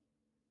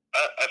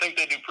I think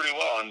they do pretty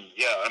well. And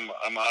yeah,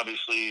 I'm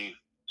obviously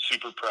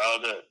super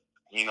proud that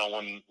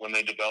when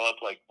they develop,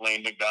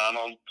 Lane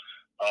McDonald,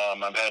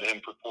 I've had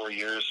him for 4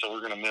 years, so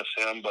we're gonna miss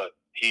him, but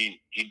he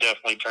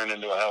definitely turned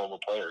into a hell of a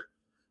player.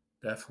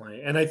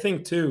 Definitely. And I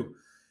think too,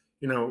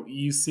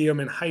 you see them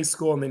in high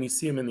school and then you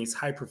see them in these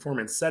high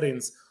performance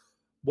settings.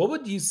 What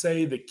would you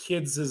say the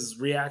kids'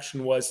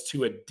 reaction was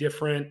to a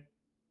different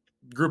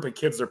group of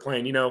kids they're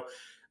playing?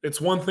 It's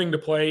one thing to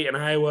play in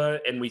Iowa,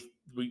 and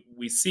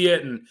we see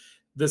it, and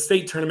the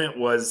state tournament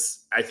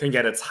was, I think,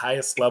 at its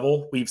highest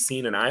level we've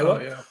seen in Iowa.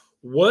 Oh, yeah.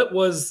 What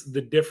was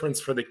the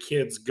difference for the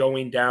kids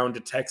going down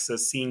to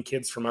Texas, seeing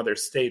kids from other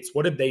states?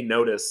 What did they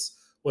notice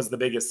was the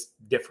biggest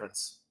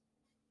difference?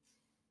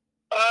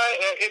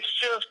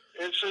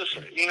 It's just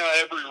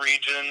every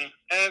region,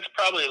 and it's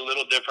probably a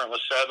little different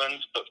with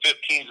sevens, but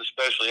 15s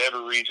especially,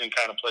 every region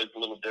kind of plays a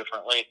little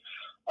differently.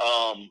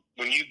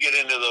 When you get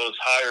into those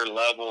higher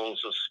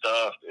levels of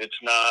stuff, it's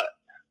not,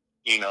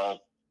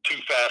 two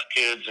fast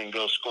kids and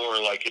go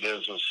score like it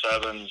is with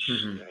sevens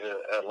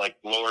at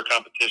lower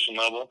competition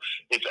level.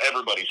 It's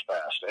everybody's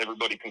fast.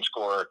 Everybody can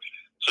score.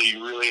 So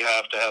you really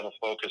have to have a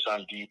focus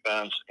on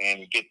defense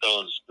and get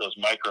those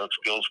micro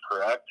skills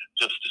correct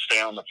just to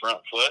stay on the front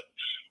foot.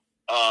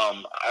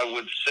 I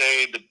would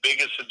say the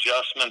biggest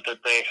adjustment that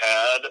they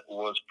had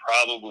was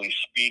probably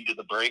speed to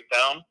the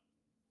breakdown.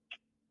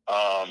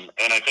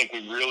 And I think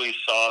we really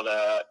saw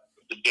that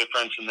the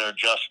difference in their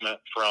adjustment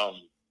from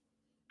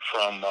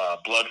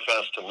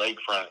Bloodfest to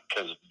Lakefront,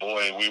 because,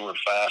 boy, we were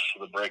fast to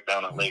the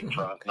breakdown at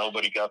Lakefront.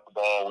 Nobody got the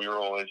ball. We were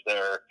always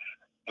there.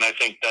 And I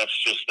think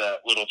that's just that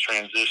little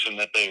transition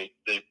that it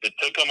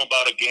took them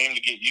about a game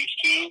to get used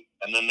to,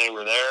 and then they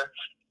were there.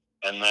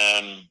 And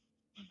then,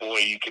 boy,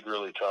 you could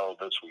really tell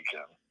this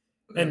weekend.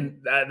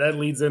 And that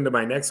leads into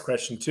my next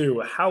question,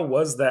 too. How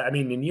was that? I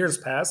mean, in years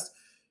past,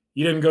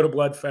 you didn't go to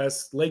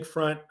Bloodfest.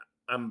 Lakefront,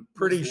 I'm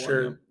pretty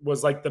sure,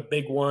 was like the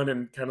big one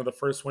and kind of the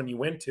first one you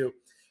went to.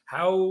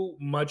 How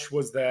much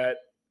was that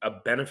a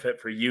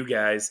benefit for you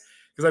guys?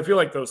 Because I feel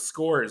like those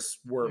scores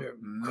were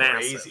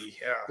massive. Crazy,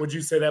 yeah. Would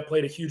you say that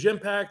played a huge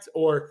impact,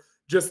 or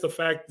just the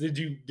fact, did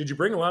you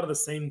bring a lot of the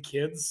same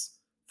kids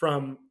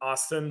from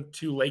Austin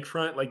to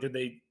Lakefront? Like, did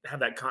they have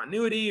that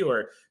continuity,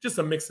 or just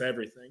a mix of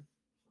everything?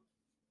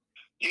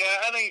 Yeah,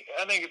 I think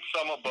it's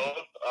some of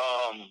both.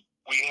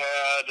 We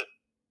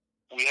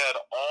had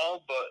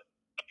all but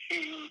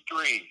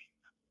 3.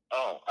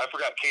 Oh, I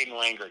forgot Caden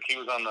Langrick. He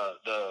was on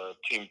the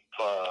team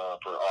for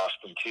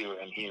Austin too,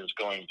 and he is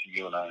going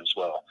to UNI as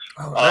well.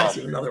 Oh, nice.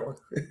 Another one.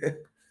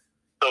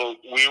 So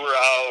we were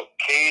out,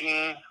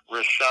 Caden,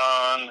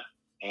 Rashawn,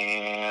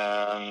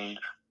 and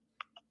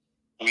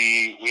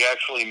we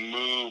actually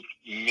moved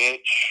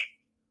Mitch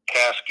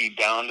Caskey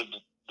down to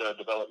the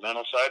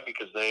developmental side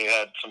because they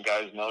had some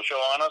guys no-show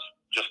on us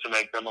just to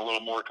make them a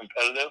little more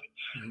competitive.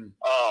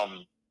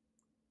 Mm-hmm.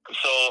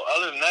 So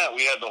other than that,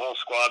 we had the whole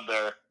squad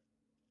there.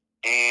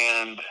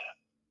 And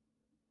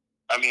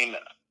I mean,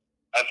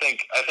 I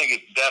think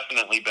it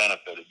definitely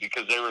benefited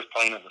because they were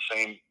playing at the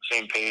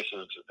same pace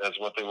as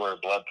what they were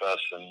at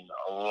Bloodfest, and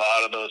a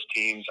lot of those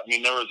teams. I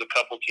mean, there was a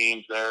couple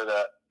teams there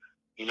that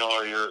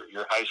are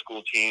your high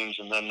school teams,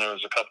 and then there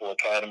was a couple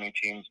academy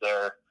teams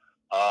there.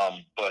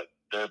 But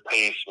their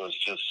pace was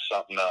just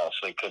something else.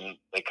 They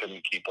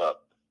couldn't keep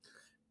up.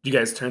 Did you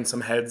guys turn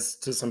some heads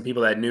to some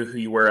people that knew who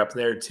you were up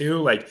there too?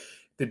 Like,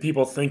 did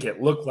people think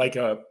it looked like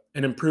an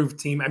improved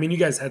team? I mean, you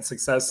guys had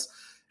success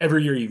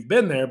every year you've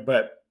been there,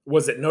 but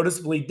was it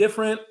noticeably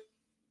different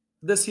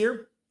this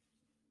year?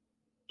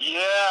 Yeah,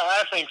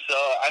 I think so.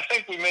 I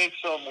think we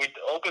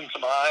opened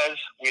some eyes.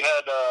 We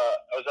had,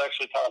 I was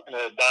actually talking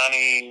to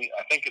Donnie,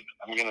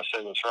 I'm going to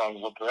say this wrong,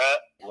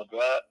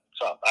 LeBret,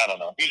 something, I don't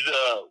know. He's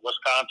a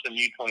Wisconsin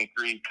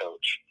U23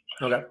 coach.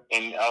 Okay.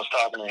 And I was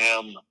talking to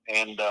him,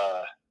 and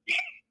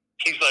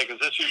he's like, "Is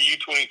this your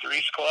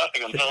U23 squad?" I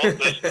go, "No,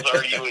 this is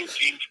our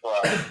U18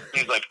 squad."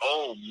 He's like,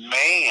 "Oh,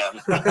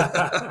 man."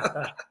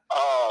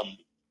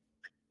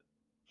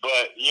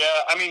 But,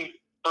 yeah, I mean,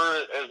 for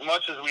as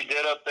much as we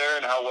did up there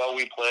and how well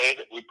we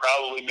played, we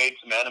probably made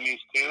some enemies,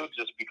 too,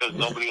 just because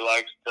nobody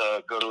likes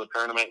to go to a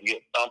tournament and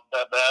get thumped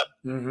that bad.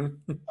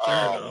 Mm-hmm.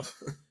 Fair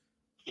enough.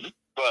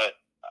 But,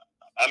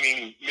 I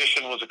mean,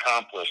 mission was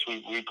accomplished.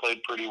 We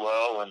played pretty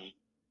well, and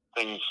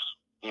things,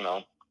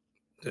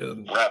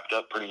 wrapped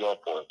up pretty well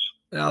for us.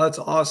 Yeah, that's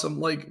awesome.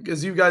 Like,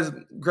 because you guys,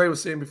 Gray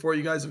was saying before,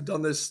 you guys have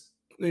done this,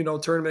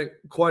 tournament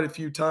quite a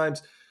few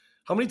times.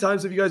 How many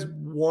times have you guys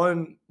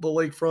won the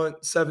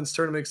Lakefront Sevens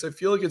tournament? Because I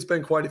feel like it's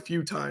been quite a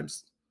few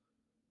times.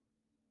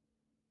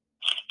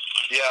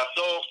 Yeah,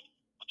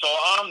 so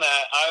on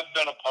that, I've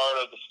been a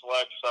part of the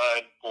select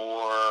side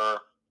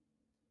for,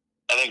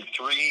 I think,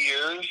 3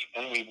 years,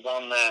 and we've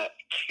won that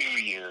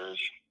 2 years,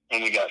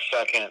 and we got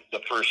second the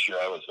first year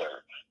I was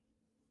there.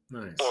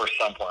 Nice. Or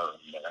somewhere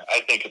in there.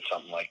 I think it's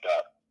something like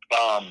that.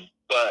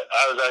 But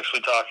I was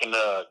actually talking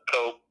to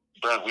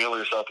Brent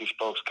Wheeler, Southeast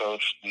Spokes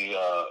coach, the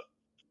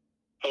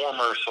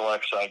former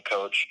select side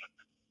coach,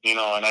 and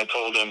I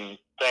told him,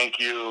 thank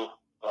you.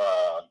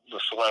 The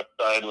select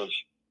side was,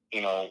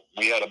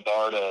 we had a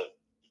bar to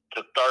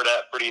start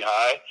at pretty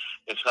high.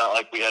 It's not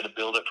like we had to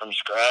build it from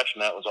scratch,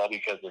 and that was all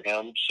because of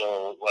him.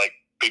 So, like,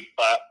 big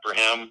clap for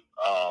him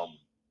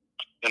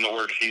and the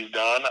work he's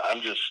done.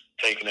 I'm just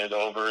taking it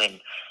over and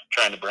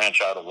trying to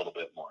branch out a little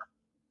bit more.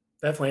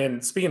 Definitely.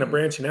 And speaking of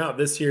branching out,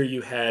 this year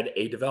you had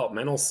a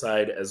developmental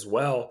side as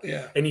well.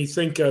 Yeah. And you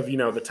think of,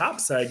 the top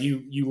side,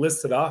 you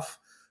listed off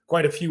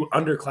quite a few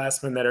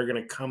underclassmen that are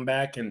going to come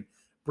back and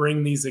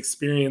bring these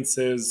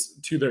experiences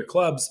to their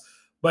clubs.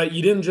 But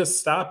you didn't just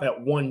stop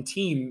at one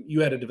team. You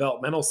had a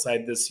developmental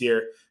side this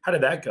year. How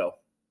did that go?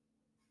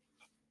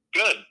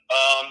 Good.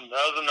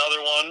 That was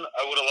another one.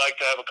 I would have liked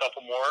to have a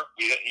couple more.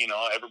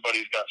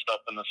 Everybody's got stuff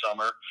in the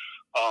summer.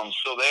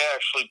 So they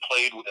actually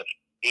played with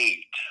 8.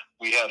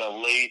 We had a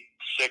late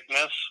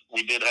sickness.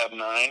 We did have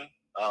 9.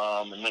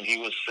 And then he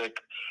was sick.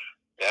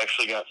 He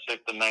actually got sick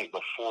the night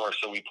before.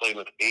 So we played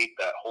with 8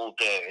 that whole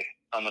day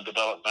on the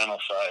developmental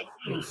side.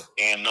 Oof.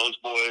 And those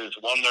boys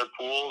won their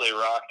pool. They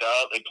rocked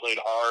out. They played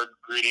hard,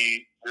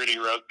 gritty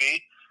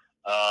rugby.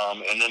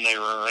 And then they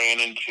ran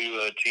into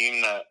a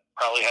team that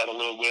probably had a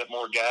little bit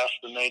more gas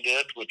than they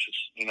did, which is,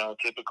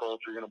 typical if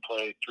you're going to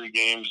play 3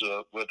 games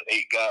with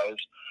 8 guys.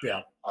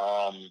 Yeah.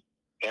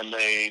 And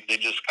they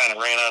just kind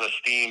of ran out of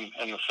steam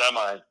in the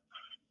semis.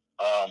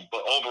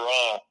 But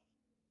overall,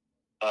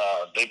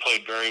 they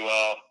played very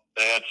well.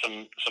 They had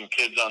some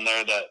kids on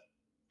there that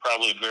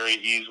probably very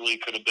easily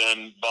could have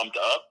been bumped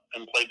up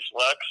and played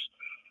selects.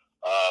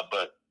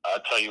 But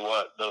I'll tell you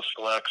what, those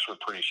selects were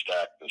pretty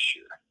stacked this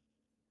year.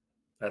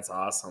 That's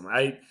awesome.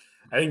 I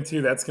think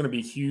too that's going to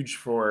be huge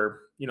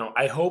for,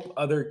 I hope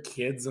other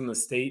kids in the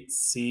state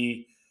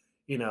see,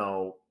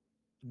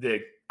 the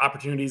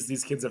opportunities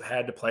these kids have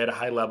had to play at a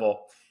high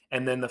level,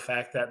 and then the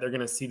fact that they're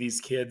going to see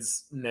these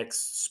kids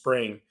next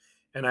spring.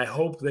 And I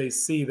hope they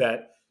see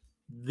that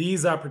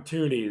these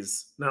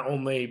opportunities not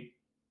only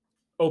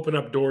open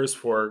up doors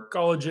for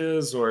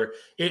colleges, or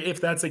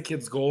if that's a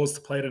kid's goal is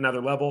to play at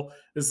another level,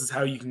 this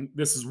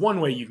is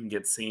one way you can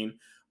get seen,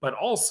 but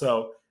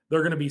also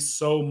they're going to be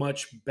so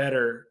much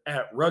better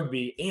at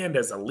rugby and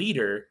as a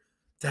leader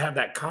to have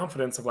that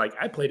confidence of like,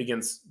 I played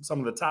against some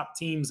of the top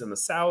teams in the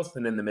South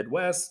and in the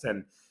Midwest,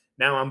 and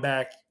now I'm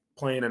back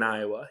playing in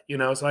Iowa,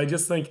 So I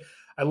just think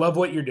I love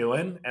what you're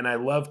doing, and I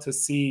love to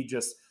see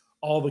just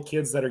all the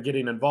kids that are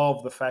getting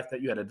involved, the fact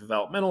that you had a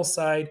developmental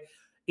side.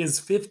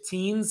 Is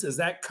 15s, is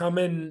that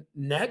coming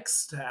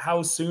next?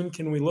 How soon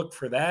can we look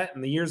for that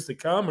in the years to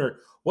come?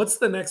 Or what's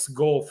the next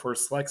goal for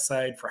select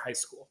side for high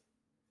school?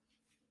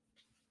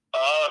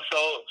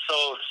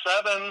 So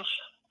sevens,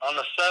 on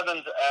the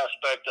sevens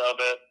aspect of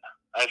it,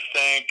 I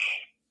think,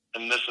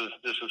 and this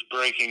is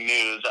breaking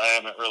news. I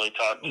haven't really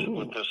talked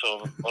with this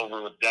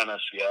over with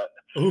Dennis yet.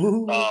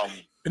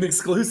 An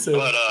exclusive.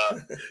 But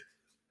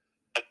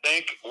I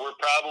think we're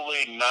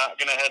probably not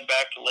going to head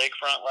back to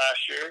Lakefront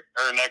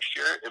next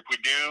year. If we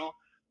do,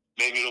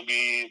 maybe it'll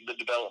be the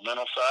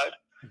developmental side.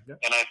 Okay.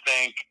 And I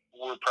think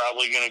we're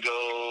probably going to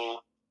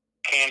go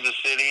Kansas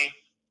City,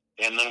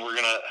 and then we're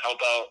going to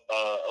help out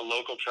a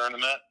local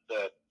tournament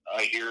that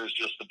I hear is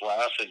just a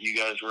blast that you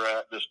guys were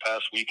at this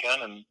past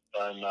weekend and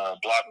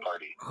Block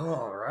Party.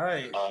 All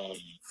right.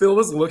 Phil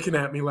was looking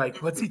at me like,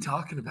 what's he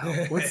talking about?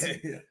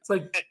 It's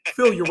like,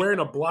 Phil, you're wearing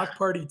a Block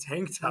Party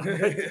tank top. I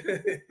assume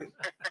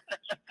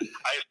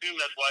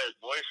that's why his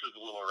voice is a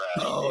little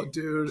raspy. Oh,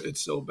 dude,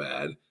 it's so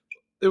bad.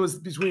 It was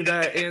between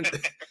that and,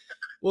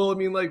 well, I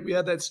mean, like, we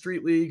had that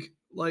street league,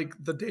 like,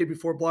 the day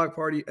before Block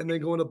Party, and then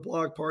going to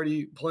Block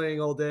Party, playing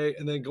all day,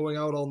 and then going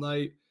out all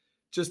night.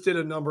 Just did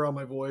a number on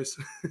my voice.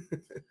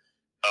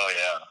 Oh,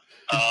 yeah.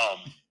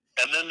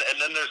 And then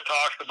there's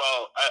talks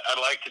about, I'd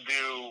like to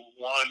do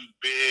one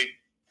big,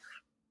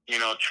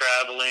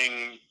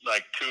 traveling,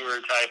 like,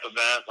 tour type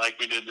event like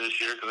we did this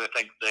year, because I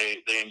think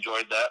they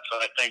enjoyed that. So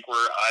I think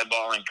we're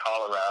eyeballing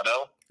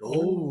Colorado.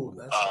 Oh,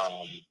 that's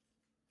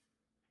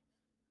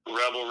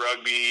Rebel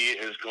Rugby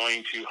is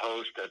going to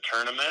host a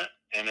tournament,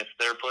 and if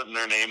they're putting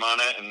their name on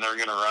it and they're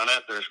going to run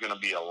it, there's going to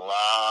be a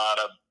lot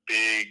of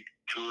big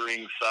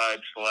touring side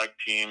select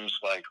teams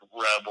like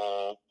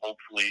Rebel,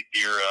 hopefully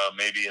Era,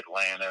 maybe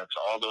Atlanta. It's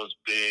all those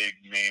big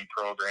main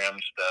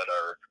programs that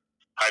are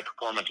high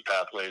performance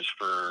pathways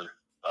for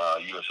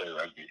USA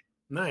Rugby.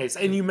 Nice.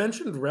 And you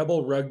mentioned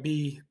Rebel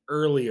Rugby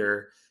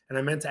earlier, and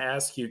I meant to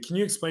ask you, can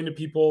you explain to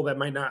people that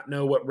might not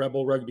know what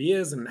Rebel Rugby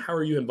is, and how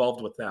are you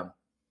involved with them?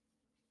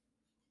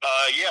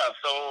 Yeah,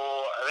 so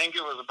I think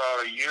it was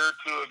about a year or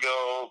two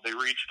ago, they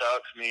reached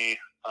out to me,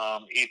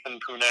 Ethan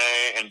Pune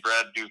and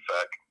Brad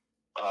Dufek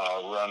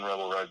run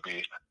Rebel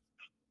Rugby.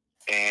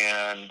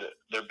 And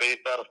they're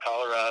based out of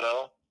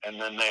Colorado, and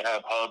then they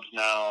have hubs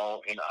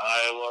now in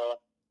Iowa,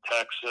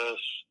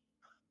 Texas,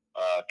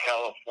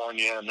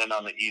 California, and then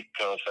on the East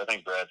Coast, I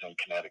think Brad's in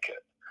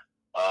Connecticut.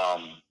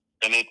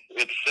 And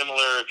it's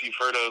similar, if you've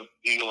heard of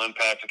Eagle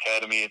Impact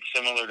Academy, it's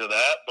similar to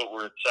that, but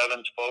we're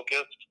sevens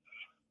focused.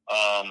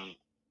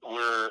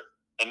 We're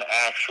an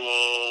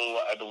actual,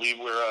 I believe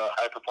we're a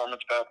high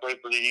performance pathway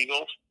for the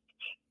Eagles.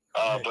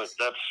 Nice. But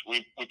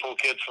we pull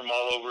kids from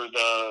all over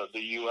the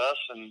U.S.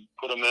 and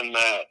put them in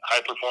that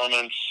high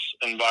performance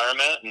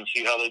environment and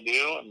see how they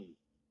do and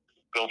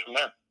go from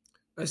there.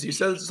 As you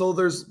said, so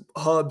there's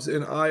hubs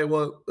in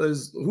Iowa.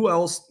 Who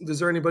else? Is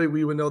there anybody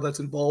we would know that's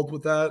involved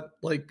with that,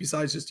 like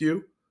besides just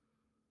you?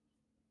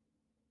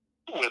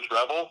 With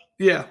Rebel?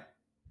 Yeah.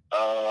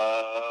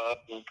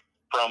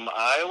 From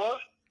Iowa?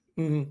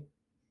 Mm-hmm.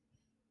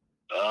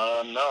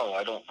 No,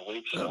 I don't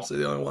believe so. Oh, so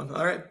the only one.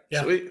 All right.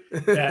 Yeah. Sweet.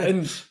 Yeah.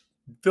 And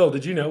Phil,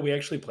 did you know we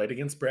actually played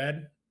against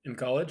Brad in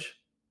college?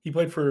 He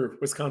played for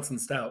Wisconsin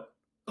Stout.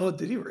 Oh,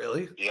 did he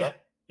really? Yeah.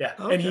 Yeah.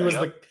 Okay. And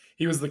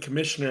he was the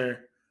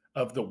commissioner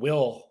of the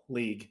Will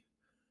League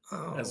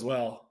as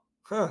well.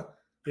 Huh.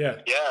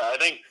 Yeah. Yeah, I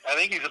think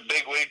he's a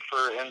big wig for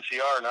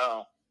NCR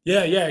now.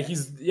 Yeah.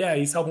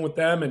 He's helping with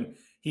them, and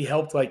he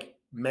helped like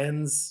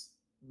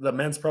the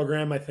men's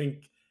program, I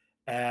think,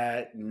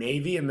 at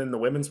Navy, and then the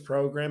women's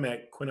program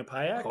at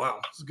Quinnipiac. Oh,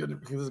 wow, it's a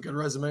good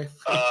resume.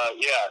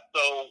 Yeah.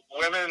 So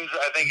women's,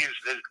 I think is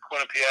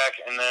Quinnipiac,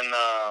 and then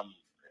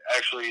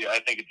actually I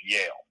think it's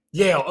Yale.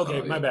 Yale.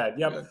 Okay, my bad.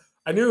 Yep. Yeah.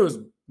 I knew it was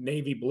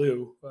Navy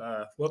blue.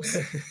 Whoops,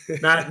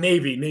 not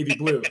Navy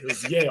blue. It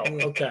was Yale.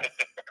 Okay.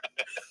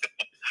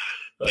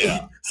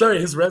 Yeah. Sorry,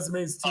 his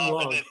resume's too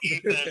long.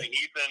 Ethan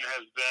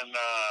has been.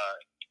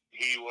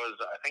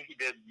 I think he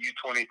did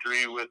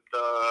U23 with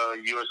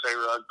USA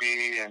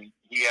Rugby, and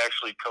he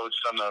actually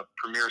coached on the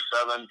Premier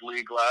Sevens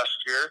League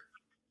last year.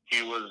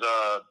 He was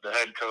the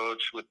head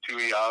coach with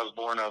Tui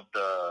Osborne on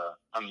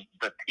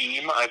the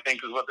team, I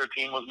think is what their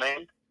team was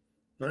named.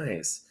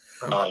 Nice.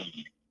 But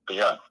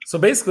yeah. So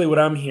basically what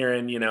I'm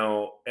hearing, you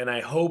know, and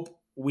I hope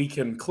we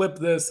can clip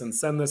this and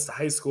send this to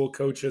high school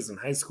coaches and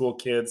high school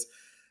kids.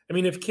 I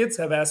mean, if kids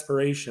have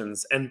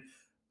aspirations, and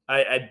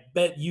I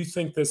bet you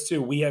think this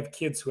too, we have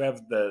kids who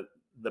have the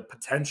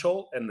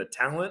potential and the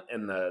talent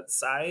and the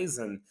size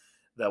and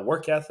the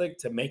work ethic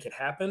to make it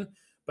happen.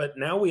 But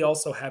now we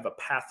also have a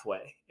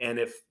pathway. And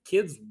if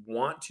kids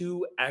want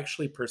to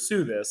actually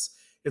pursue this,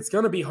 it's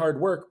going to be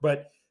hard work,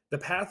 but the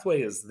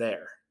pathway is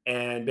there.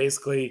 And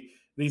basically,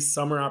 these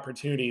summer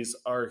opportunities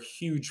are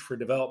huge for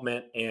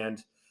development.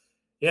 And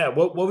yeah,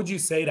 what would you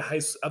say to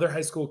other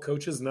high school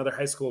coaches and other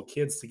high school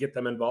kids to get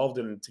them involved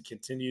and to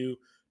continue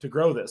to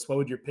grow this? What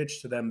would your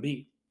pitch to them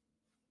be?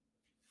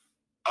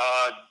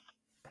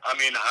 I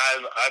mean,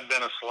 I've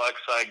been a select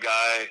side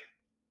guy,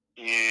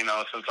 you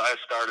know, since I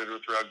started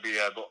with rugby.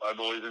 I've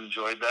always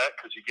enjoyed that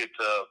because you get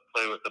to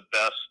play with the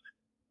best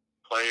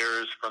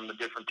players from the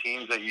different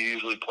teams that you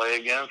usually play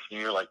against, and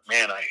you're like,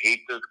 man, I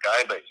hate this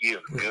guy, but he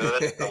is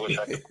good. I wish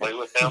I could play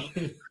with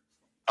him.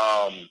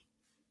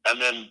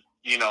 And then,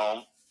 you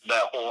know,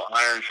 that whole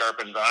iron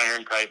sharpens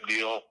iron type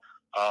deal.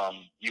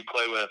 You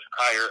play with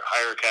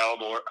higher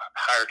caliber,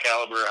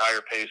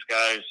 higher pace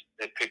guys.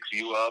 It picks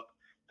you up,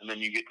 and then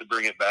you get to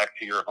bring it back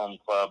to your home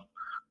club.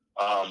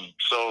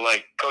 So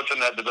like coaching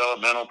that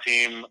developmental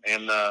team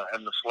and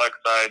the select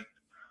side,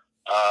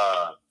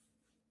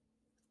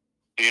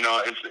 you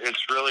know,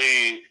 it's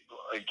really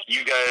like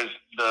you guys,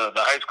 the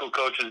high school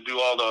coaches do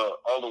all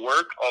the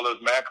work, all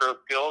those macro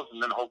skills,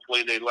 and then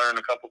hopefully they learn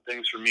a couple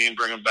things from me and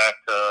bring them back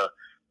to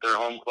their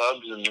home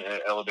clubs, and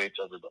it elevates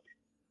everybody.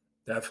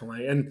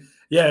 Definitely. And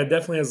yeah,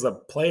 definitely as a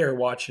player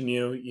watching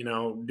you, you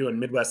know, doing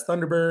Midwest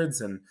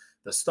Thunderbirds and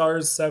the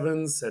Stars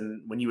Sevens,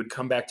 and when you would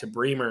come back to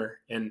Bremer,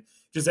 and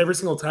just every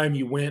single time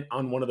you went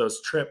on one of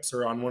those trips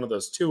or on one of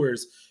those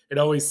tours, it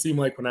always seemed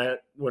like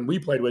when we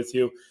played with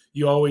you,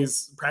 you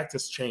always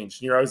practice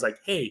changed. And you're always like,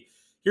 hey,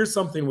 here's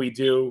something we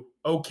do.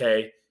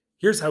 Okay,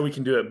 here's how we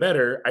can do it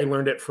better. I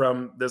learned it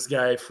from this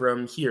guy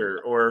from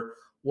here or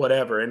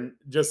whatever. And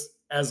just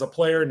as a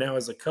player, now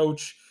as a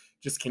coach,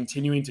 just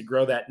continuing to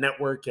grow that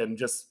network and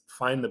just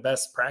find the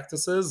best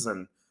practices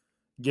and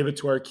give it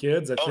to our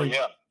kids. I think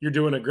you're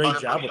doing a great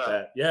 100%. Job with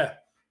that. Yeah.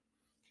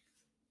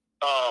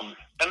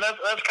 And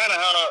that's kind of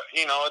how,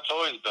 you know, it's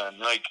always been.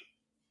 Like,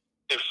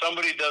 if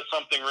somebody does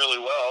something really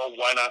well,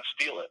 why not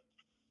steal it?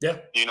 Yeah.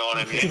 You know what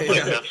I mean?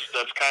 Like,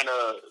 that's kind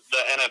of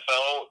the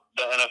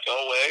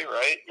NFL way,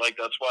 right? Like,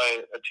 that's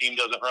why a team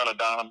doesn't run a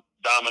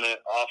dominant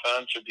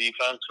offense or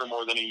defense for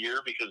more than a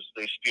year, because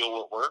they steal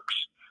what works.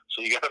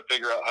 So you got to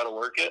figure out how to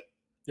work it.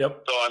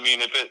 Yep. So, I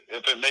mean, if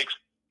it makes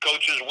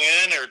coaches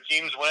win or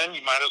teams win,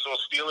 you might as well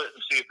steal it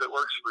and see if it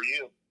works for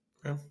you.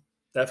 Yeah,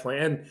 definitely.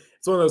 And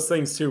it's one of those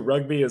things too.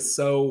 Rugby is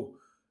so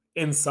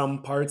in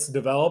some parts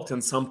developed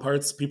and some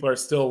parts people are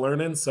still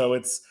learning. So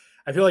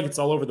I feel like it's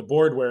all over the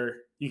board where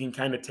you can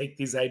kind of take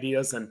these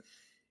ideas and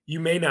you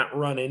may not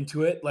run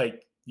into it.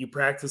 Like, you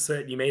practice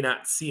it, you may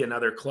not see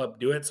another club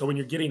do it. So when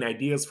you're getting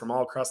ideas from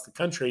all across the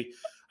country,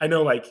 I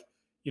know, like,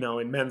 you know,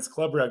 in men's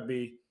club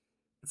rugby,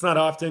 it's not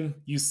often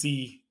you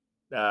see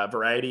a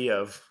variety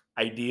of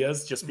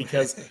ideas, just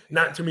because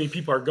not too many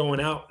people are going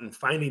out and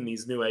finding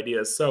these new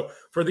ideas. So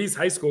for these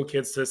high school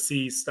kids to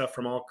see stuff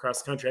from all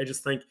across the country, I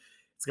just think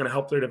it's going to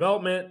help their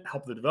development,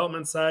 help the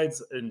development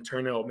sides. In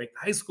turn, it'll make the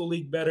high school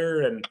league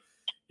better. And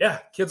yeah,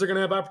 kids are going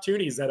to have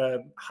opportunities at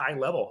a high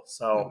level.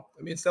 So,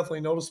 I mean, it's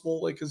definitely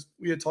noticeable, like, because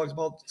we had talked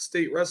about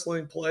state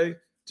wrestling play,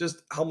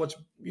 just how much,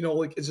 you know,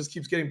 like, it just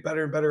keeps getting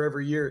better and better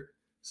every year.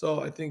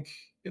 So I think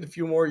in a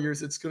few more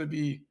years, it's going to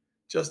be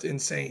just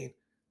insane,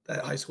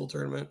 that high school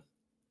tournament.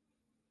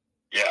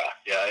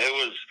 Yeah, it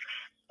was.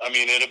 I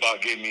mean, it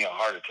about gave me a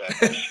heart attack.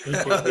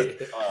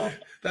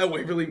 That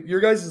way, really, your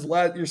guys'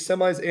 your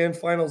semis and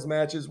finals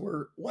matches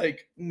were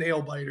like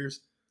nail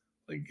biters.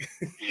 Like,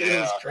 yeah, it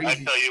was crazy. I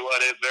tell you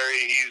what, it very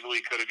easily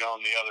could have gone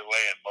the other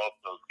way in both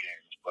those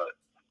games.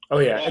 But oh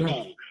yeah,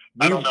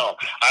 I don't know.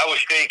 I was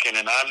shaking,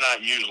 and I'm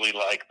not usually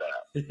like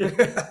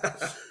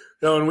that.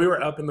 No, and we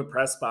were up in the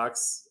press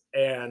box,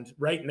 and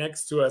right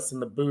next to us in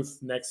the booth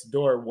next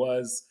door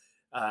was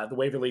the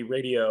Waverly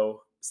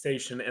radio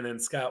station, and then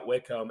Scott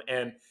Wickham.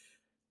 And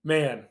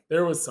man,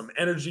 there was some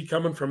energy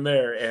coming from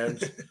there,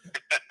 and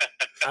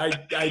I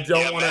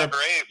don't want to. Matt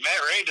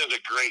Ray does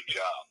a great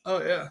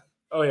job.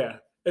 Oh yeah.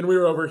 And we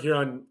were over here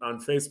on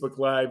Facebook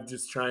Live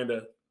just trying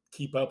to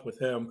keep up with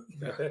him.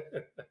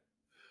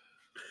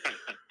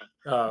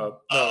 No.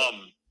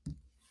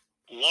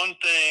 One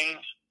thing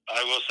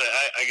I will say,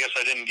 I guess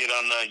I didn't get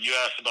on you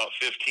asked about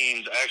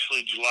 15s.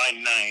 Actually, July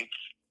 9th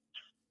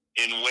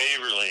in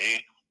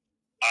Waverly,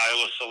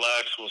 Iowa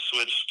Selects will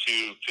switch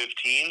to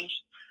 15s,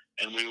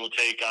 and we will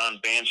take on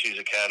Banshees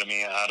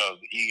Academy out of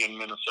Eagan,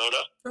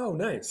 Minnesota. Oh,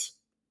 nice.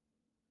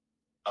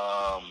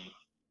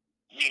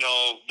 You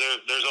know,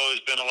 there's always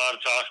been a lot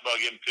of talk about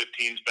getting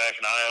 15s back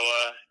in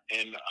Iowa,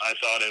 and I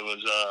thought it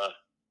was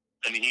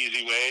an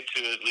easy way to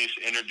at least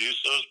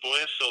introduce those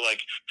boys. So, like,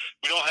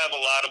 we don't have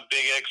a lot of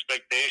big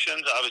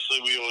expectations.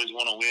 Obviously, we always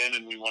want to win,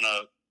 and we want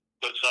to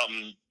put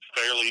something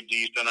fairly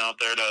decent out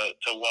there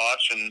to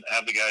watch and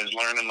have the guys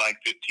learning like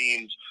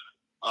 15s.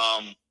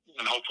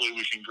 And hopefully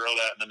we can grow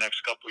that in the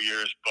next couple of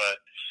years. But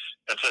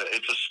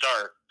it's a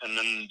start. And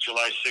then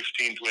July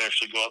 16th, we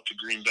actually go up to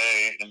Green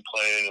Bay and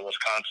play the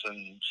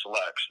Wisconsin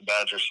Selects, the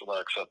Badger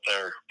Selects up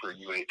there for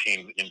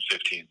U18 in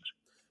 15s.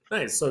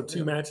 Nice. So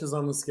 2 matches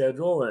on the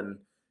schedule, and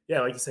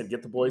yeah, like you said,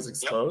 get the boys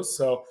exposed.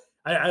 So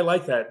I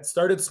like that.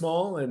 Started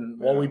small, and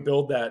while we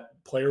build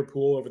that player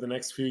pool over the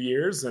next few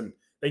years, and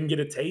they can get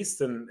a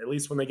taste, and at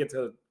least when they get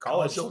to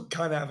college, you'll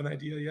kind of have an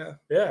idea. Yeah.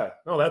 Yeah.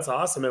 No, that's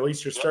awesome. At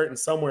least you're starting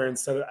somewhere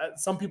instead of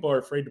some people are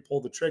afraid to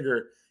pull the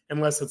trigger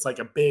unless it's like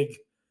a big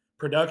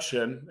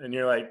production, and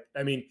you're like,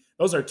 I mean,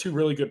 those are 2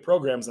 really good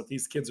programs that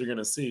these kids are going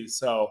to see.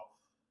 So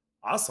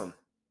awesome.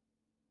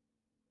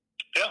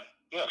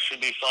 Yeah,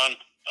 should be fun.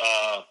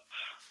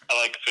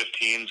 I like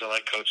 15s. I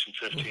like coaching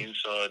 15s,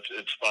 so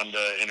it's fun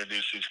to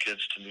introduce these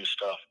kids to new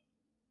stuff.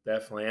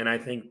 Definitely, and I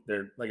think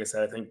like I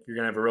said, I think you're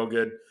gonna have a real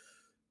good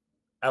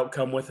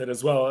outcome with it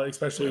as well.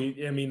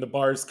 Especially, I mean, the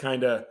bar's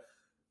kind of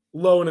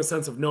low in a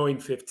sense of knowing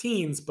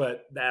 15s,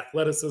 but the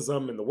athleticism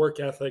and the work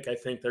ethic, I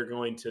think they're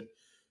going to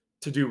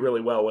do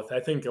really well with. I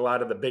think a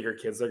lot of the bigger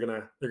kids, they're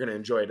gonna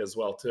enjoy it as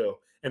well too,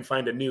 and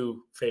find a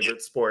new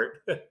favorite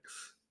sport. Yeah.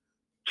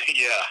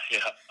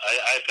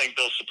 I think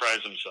they'll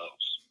surprise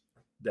themselves.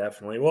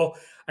 Definitely. Well,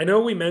 I know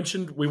we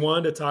mentioned we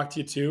wanted to talk to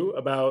you too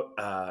about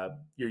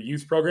your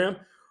youth program.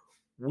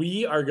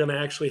 We are going to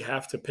actually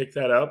have to pick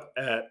that up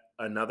at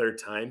another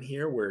time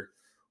here. We're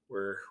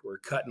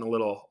cutting a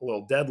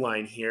little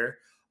deadline here.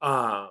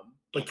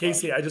 But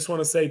Casey, I just want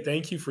to say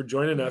thank you for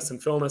joining us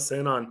and filling us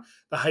in on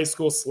the high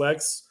school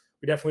selects.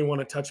 We definitely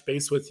want to touch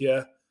base with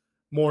you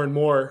more and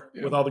more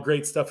with all the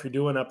great stuff you're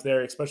doing up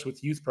there, especially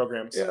with youth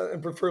programs. Yeah,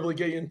 and preferably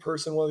get you in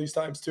person one of these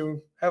times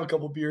too. Have a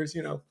couple beers,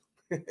 Yeah, I'll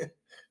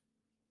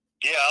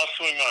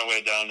swing my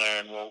way down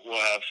there, and we'll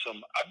have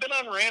some. I've been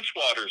on ranch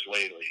waters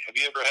lately. Have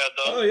you ever had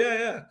those? Oh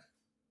yeah.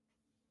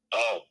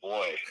 Oh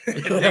boy,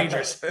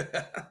 dangerous.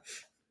 Yeah.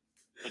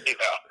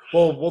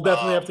 Well, we'll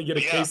definitely have to get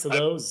a case of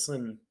those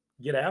and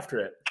get after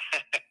it.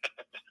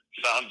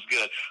 Sounds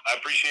good. I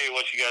appreciate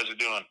what you guys are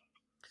doing.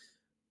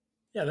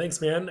 Yeah,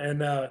 thanks, man. And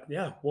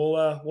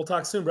we'll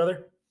talk soon,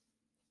 brother.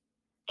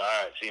 All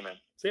right, see you, man.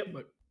 See you.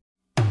 Bye.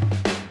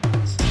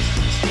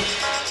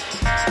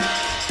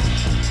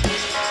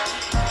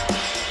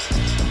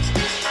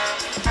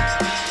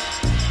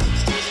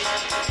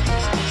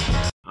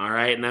 All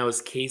right, and that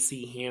was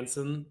Casey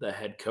Hansen, the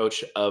head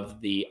coach of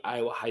the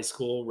Iowa High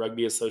School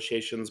Rugby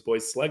Association's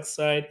Boys Select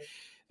side.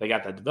 They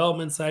got the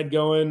development side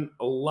going.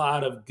 A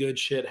lot of good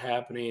shit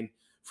happening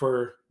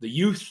for the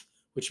youth,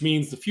 which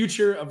means the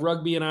future of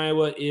rugby in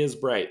Iowa is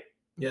bright.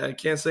 Yeah, I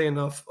can't say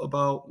enough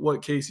about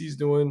what Casey's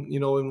doing,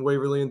 in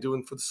Waverly and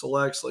doing for the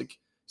selects. Like,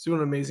 he's doing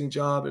an amazing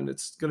job, and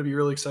it's going to be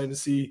really exciting to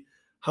see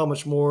how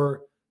much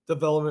more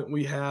development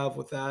we have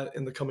with that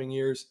in the coming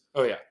years.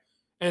 Oh, yeah.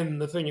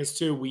 And the thing is,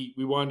 too, we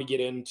wanted to get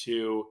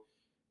into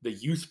the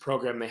youth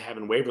program they have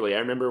in Waverly. I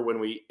remember when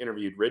we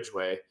interviewed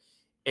Ridgeway,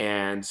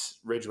 and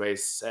Ridgeway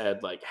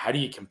said, like, how do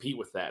you compete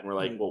with that? And we're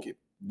like, well,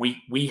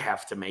 we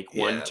have to make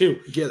one, too.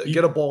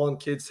 Get a ball in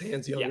kids'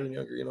 hands younger and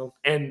younger,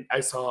 And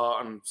I saw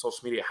on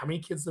social media, how many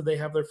kids did they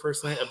have their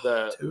first night of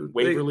the They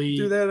Waverly?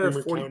 do that at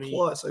 40 County?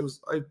 plus.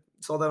 I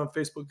saw that on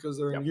Facebook because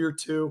they're in year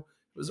 2.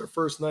 It was their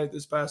first night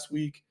this past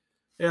week.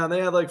 Yeah, and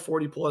they had like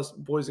 40 plus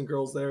boys and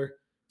girls there.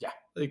 Yeah.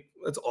 Like,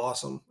 that's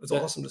awesome. It's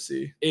awesome to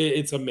see.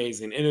 It's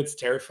amazing. And it's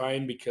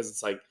terrifying because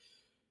it's like,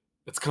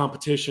 it's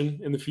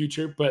competition in the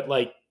future. But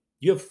like,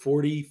 you have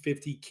 40,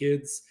 50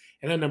 kids,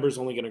 and that number is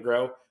only going to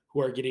grow,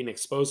 who are getting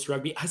exposed to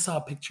rugby. I saw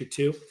a picture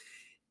too.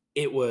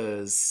 It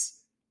was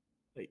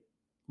like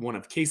one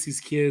of Casey's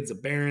kids, a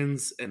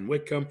Barron's and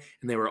Whitcomb,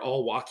 and they were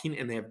all walking,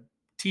 and they have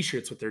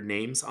T-shirts with their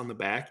names on the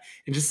back.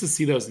 And just to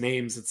see those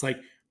names, it's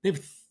like they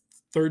have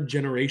 3rd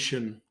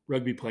generation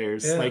rugby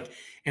players,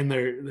 and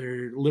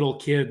they're little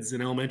kids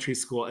in elementary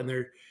school, and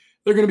they're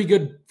going to be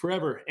good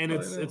forever. And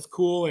it's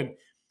cool. And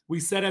we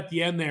said at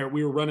the end there,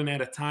 we were running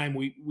out of time.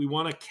 We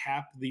want to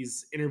cap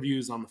these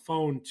interviews on the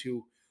phone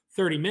to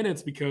 30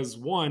 minutes because,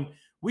 one,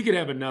 we could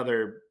have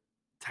another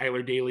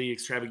Tyler Daly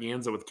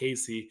extravaganza with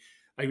Casey.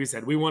 Like we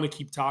said, we want to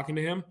keep talking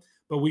to him,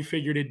 but we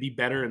figured it'd be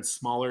better in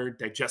smaller,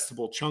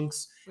 digestible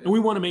chunks. Yeah. And we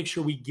want to make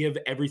sure we give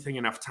everything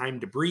enough time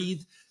to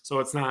breathe, so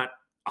it's not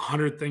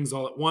 100 things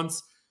all at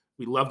once.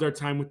 We loved our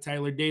time with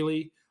Tyler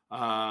Daly.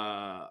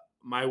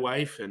 My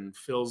wife and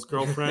Phil's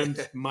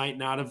girlfriend might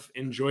not have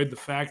enjoyed the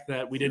fact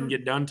that we didn't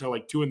get done till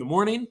like 2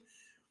 a.m.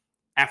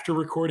 After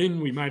recording,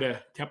 we might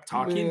have kept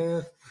talking.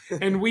 Yeah.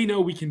 And we know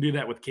we can do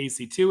that with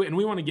Casey too. And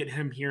we want to get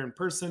him here in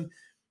person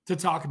to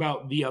talk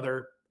about the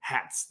other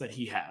hats that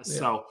he has. Yeah.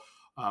 So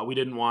we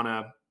didn't want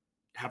to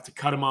have to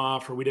cut him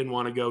off, or we didn't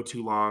want to go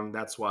too long.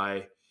 That's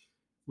why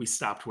we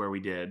stopped where we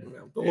did. Yeah,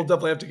 but we'll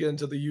definitely have to get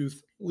into the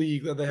youth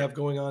league that they have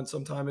going on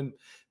sometime and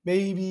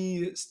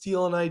maybe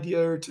steal an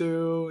idea or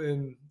two.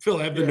 And Phil,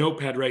 I have the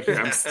notepad right here.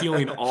 I'm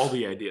stealing all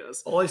the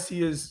ideas. All I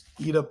see is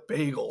eat a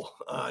bagel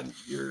on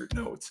your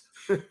notes.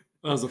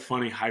 was a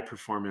funny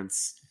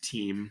high-performance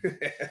team.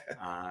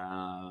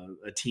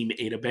 A team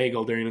ate a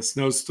bagel during a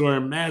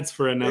snowstorm. That's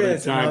for another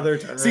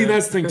time. See,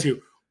 that's the thing,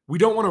 too. We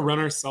don't want to run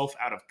ourselves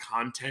out of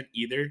content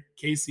either.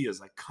 Casey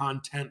is a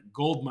content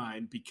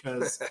goldmine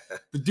because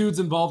the dude's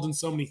involved in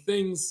so many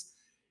things.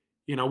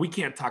 We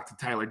can't talk to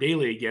Tyler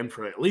Daly again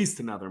for at least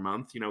another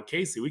month.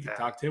 Casey, we could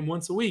talk to him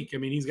once a week. I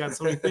mean, he's got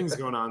so many things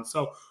going on.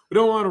 So we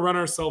don't want to run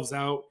ourselves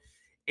out.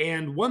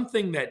 And one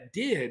thing that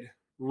did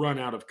run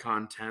out of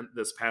content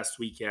this past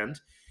weekend,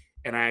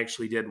 and I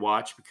actually did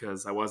watch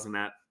because I wasn't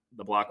at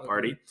the block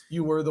party.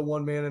 You were the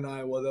one man in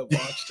Iowa that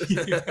watched.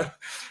 Yeah.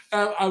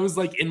 I was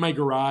like in my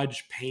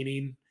garage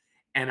painting,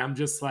 and I'm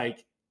just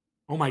like,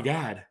 oh my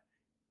God,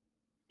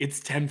 it's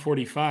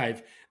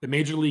 10:45. The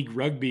Major League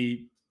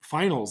Rugby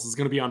Finals is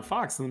going to be on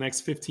Fox in the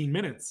next 15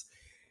 minutes.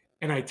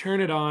 And I turn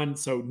it on.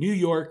 So New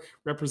York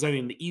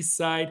representing the East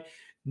Side.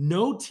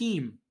 No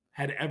team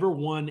had ever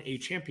won a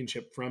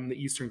championship from the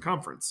Eastern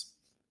Conference.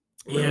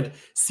 Really? And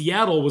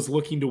Seattle was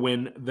looking to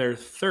win their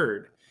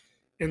third.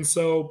 And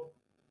so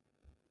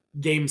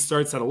game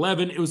starts at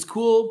 11. It was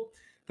cool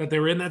that they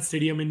were in that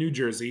stadium in New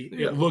Jersey.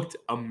 Yeah. It looked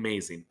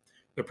amazing.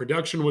 The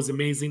production was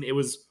amazing. It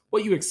was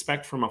what you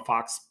expect from a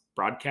Fox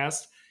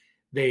broadcast.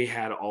 They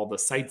had all the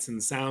sights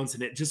and sounds,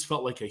 and it just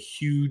felt like a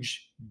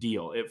huge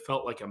deal. It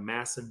felt like a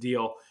massive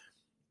deal.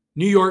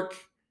 New York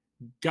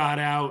got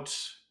out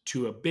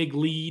to a big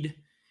lead,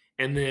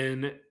 and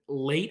then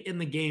late in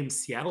the game,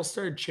 Seattle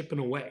started chipping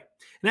away.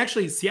 And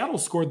actually, Seattle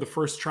scored the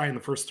first try in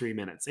the first 3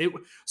 minutes.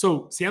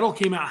 So Seattle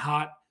came out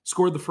hot,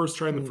 scored the first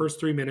try in the first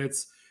 3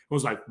 minutes. It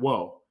was like,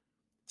 whoa,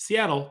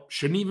 Seattle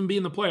shouldn't even be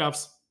in the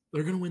playoffs.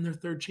 They're going to win their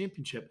third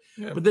championship.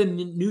 Yeah. But then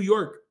New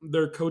York,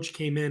 their coach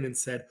came in and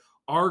said,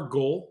 our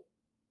goal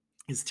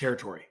is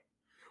territory.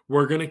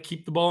 We're going to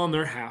keep the ball on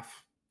their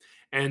half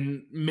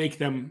and make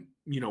them,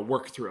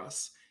 work through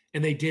us.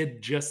 And they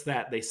did just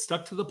that. They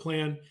stuck to the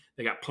plan.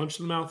 They got punched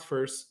in the mouth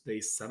first. They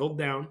settled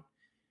down.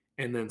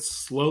 And then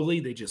slowly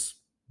they just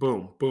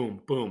boom,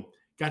 boom, boom.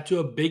 Got to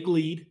a big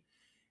lead.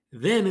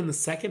 Then in the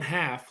second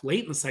half,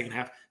 late in the second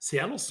half,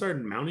 Seattle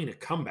started mounting a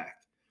comeback.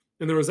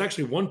 And there was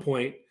actually one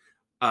point,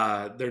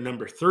 their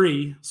number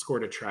 3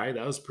 scored a try.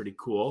 That was pretty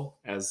cool.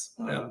 As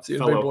a big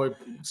boy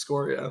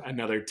score,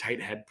 another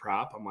tight head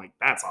prop. I'm like,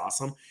 that's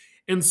awesome.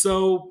 And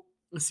so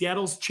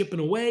Seattle's chipping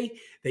away.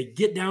 They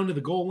get down to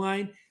the goal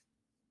line.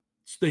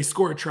 They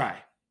score a try.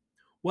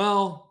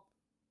 Well,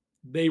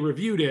 they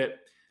reviewed it.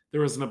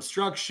 There was an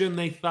obstruction,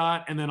 they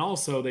thought, and then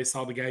also they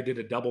saw the guy did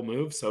a double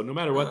move. So no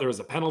matter what, there was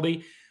a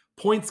penalty.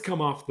 Points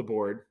come off the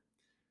board.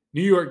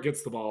 New York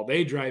gets the ball.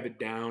 They drive it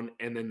down,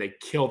 and then they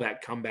kill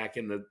that comeback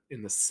in the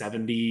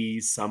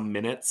 70-some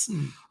minutes.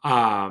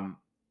 And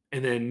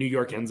then New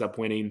York ends up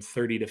winning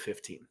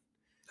 30-15.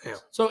 Damn.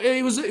 So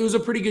it was a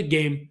pretty good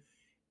game.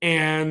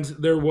 And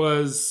there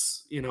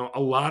was, a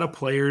lot of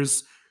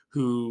players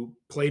who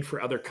played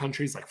for other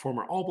countries, like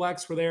former All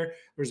Blacks were there.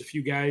 There's a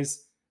few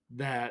guys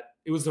that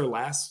it was their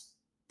last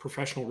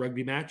professional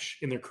rugby match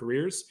in their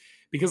careers.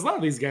 Because a lot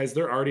of these guys,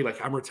 they're already like,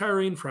 I'm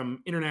retiring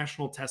from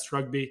international test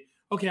rugby.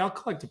 Okay, I'll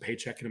collect a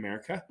paycheck in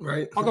America.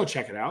 Right. I'll go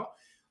check it out.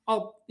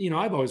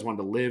 I've always wanted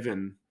to live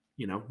in,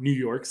 New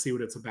York, see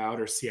what it's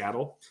about, or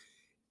Seattle.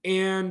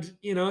 And,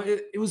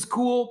 it was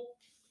cool.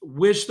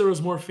 Wish there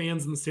was more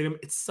fans in the stadium.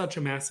 It's such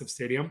a massive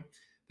stadium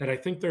that I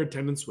think their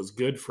attendance was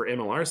good for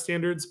MLR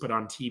standards, but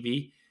on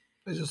TV.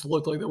 It just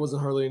looked like there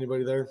wasn't hardly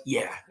anybody there.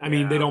 Yeah. I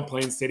mean, they don't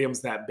play in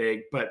stadiums that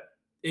big, but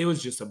it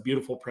was just a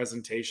beautiful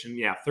presentation.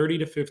 Yeah,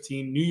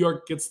 30-15. New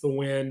York gets the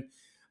win.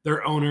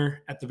 Their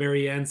owner at the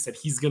very end said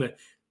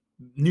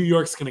New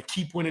York's going to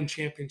keep winning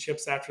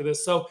championships after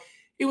this. So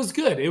it was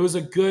good. It was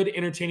a good,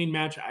 entertaining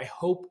match. I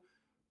hope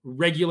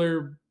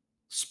regular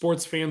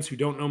sports fans who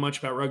don't know much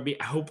about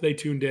rugby, I hope they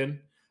tuned in.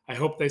 I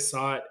hope they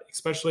saw it,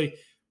 especially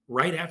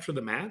right after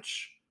the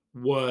match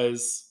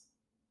was,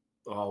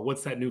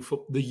 what's that new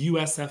football? The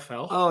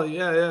USFL. Oh,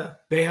 yeah.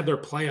 They had their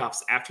playoffs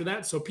after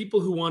that. So people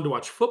who wanted to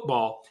watch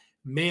football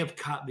may have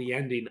caught the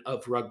ending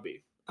of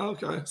rugby.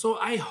 Okay. So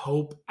I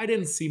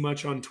didn't see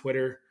much on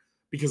Twitter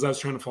because I was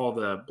trying to follow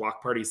the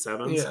Block Party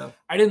Sevens. Yeah.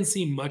 I didn't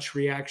see much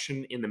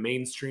reaction in the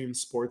mainstream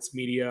sports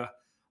media.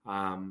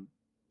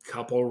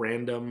 Couple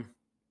random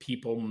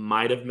people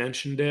might have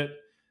mentioned it.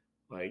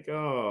 Like,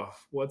 oh,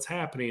 what's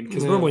happening?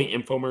 Because normally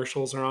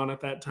infomercials are on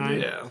at that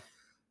time.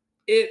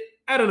 Yeah.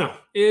 I don't know.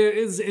 It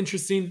is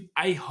interesting.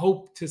 I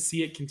hope to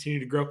see it continue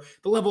to grow.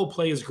 The level of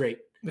play is great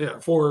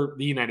for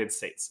the United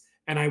States.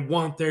 And I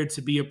want there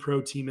to be a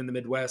pro team in the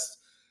Midwest.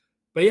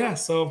 But yeah,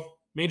 so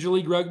Major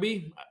League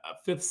Rugby,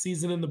 a 5th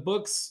season in the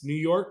books, New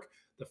York,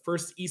 the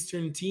first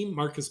Eastern team.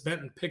 Marcus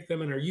Benton picked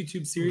them in our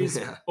YouTube series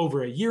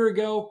over a year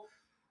ago.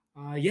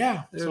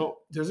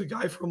 There's a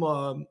guy from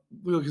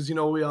because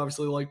we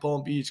obviously like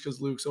Palm Beach because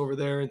Luke's over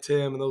there and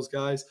Tim and those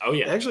guys. Oh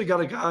yeah, they actually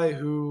got a guy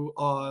who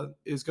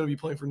is going to be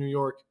playing for New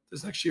York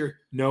this next year.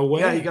 No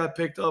way. Yeah, he got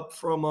picked up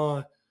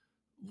from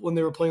when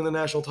they were playing the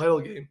national title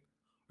game.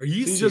 Are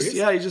you serious?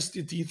 He just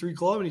did D3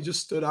 club and he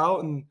just stood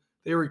out and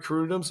they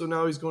recruited him. So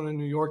now he's going to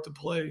New York to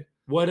play.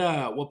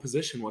 What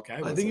position? What guy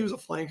was I think it? he was a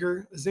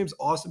flanker. His name's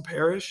Austin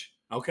Parrish.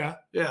 Okay.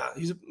 Yeah,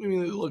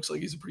 it looks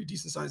like he's a pretty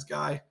decent sized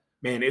guy.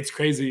 Man, it's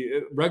crazy.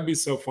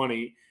 Rugby's so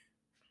funny.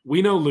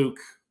 We know Luke.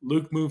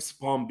 Luke moves to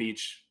Palm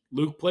Beach.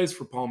 Luke plays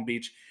for Palm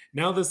Beach.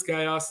 Now this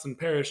guy, Austin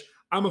Parrish,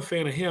 I'm a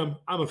fan of him.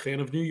 I'm a fan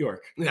of New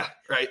York. Yeah,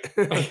 right.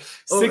 Like,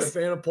 I'm a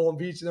fan of Palm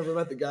Beach. Never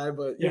met the guy,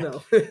 but you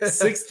know.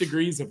 6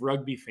 degrees of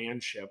rugby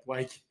fanship.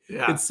 Like,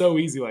 it's so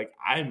easy. Like,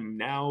 I'm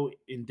now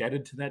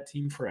indebted to that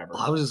team forever.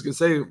 Well, I was just going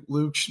to say,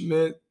 Luke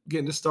Schmidt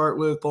getting to start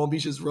with Palm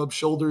Beach has rubbed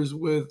shoulders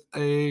with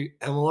a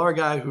MLR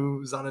guy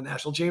who's on a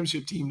national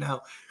championship team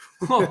now.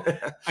 Well,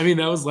 I mean,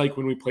 that was like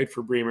when we played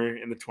for Bremer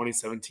in the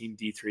 2017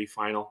 D3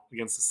 final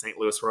against the St.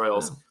 Louis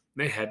Royals. Yeah.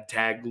 They had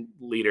tag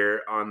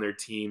leader on their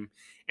team.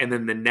 And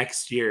then the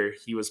next year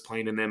he was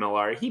playing in the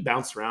MLR. He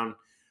bounced around.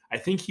 I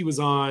think he was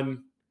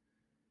on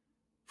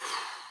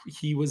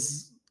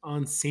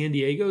San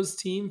Diego's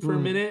team for a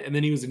minute. And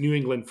then he was a New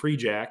England Free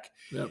Jack.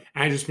 Yep.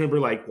 And I just remember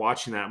like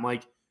watching that. I'm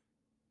like,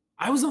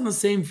 I was on the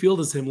same field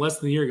as him less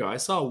than a year ago. I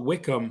saw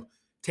Wickham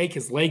take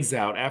his legs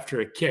out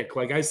after a kick.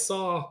 Like I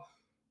saw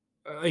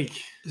like,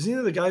 is he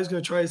the guy who's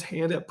going to try his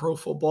hand at pro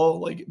football,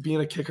 like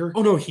being a kicker?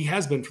 Oh no, he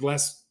has been for the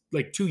last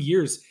like 2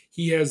 years.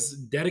 He has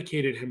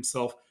dedicated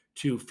himself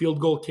to field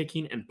goal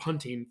kicking and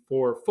punting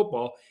for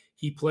football.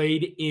 He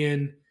played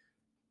in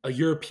a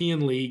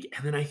European league,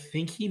 and then I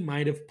think he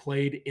might have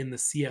played in the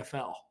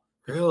CFL,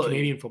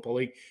 Canadian Football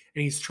League,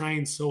 and he's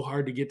trying so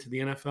hard to get to the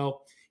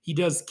NFL. He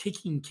does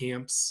kicking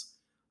camps,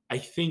 I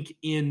think,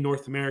 in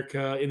North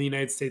America, in the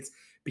United States,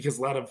 because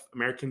a lot of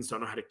Americans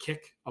don't know how to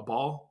kick a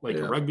ball, like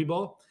a rugby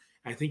ball.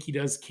 I think he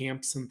does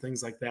camps and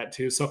things like that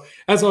too. So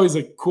that's always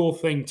a cool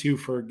thing too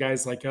for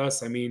guys like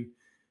us. I mean,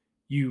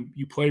 you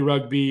play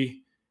rugby,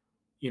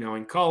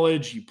 in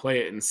college, you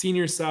play it in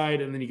senior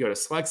side, and then you go to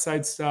select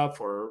side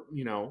stuff or,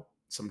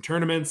 some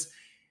tournaments,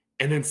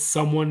 and then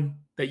someone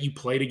that you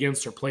played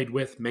against or played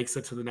with makes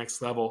it to the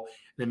next level.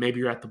 And then maybe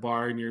you're at the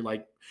bar and you're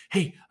like,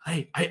 hey,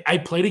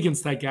 I played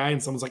against that guy.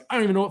 And someone's like, I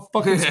don't even know what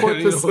fucking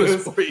sport this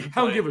is. I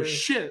don't give a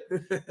shit.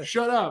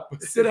 Shut up.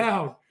 Sit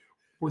down.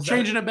 We're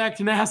changing it back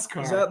to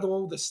NASCAR. Is that the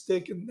one with the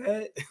stick and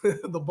net?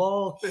 The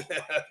ball?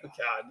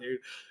 God, dude.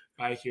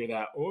 I hear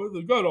that. Oh,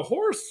 they got a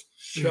horse?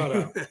 Shut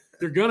up.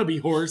 They're going to be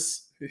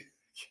horse.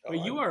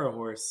 But you are a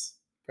horse.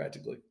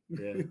 Practically.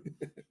 Yeah.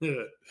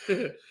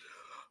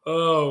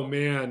 Oh,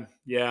 man.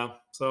 Yeah.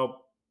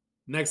 So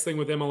next thing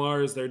with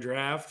MLR is their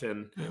draft,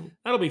 and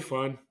that'll be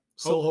fun.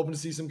 Still hoping to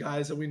see some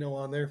guys that we know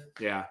on there.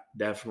 Yeah,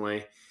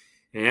 definitely.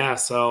 Yeah,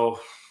 so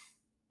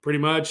pretty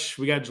much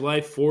we got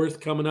July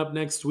 4th coming up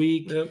next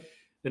week. Yep.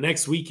 The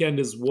next weekend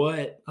is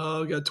what?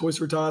 We got Toys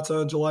for Tots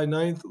on July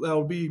 9th.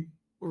 That'll be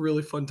a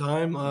really fun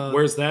time.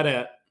 Where's that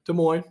at? Des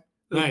Moines.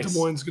 Nice. Des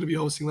Moines is going to be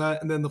hosting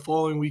that. And then the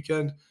following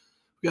weekend,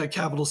 we got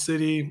Capital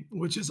City,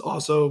 which is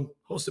also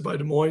hosted by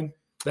Des Moines.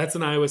 That's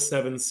an Iowa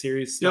 7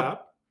 series stop.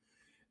 Yep.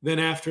 Then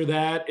after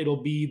that,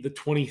 it'll be the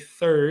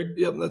 23rd.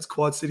 Yep, that's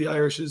Quad City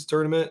Irish's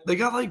tournament. They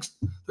got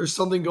there's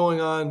something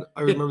going on.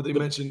 I remember they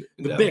mentioned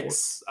in the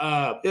Bix.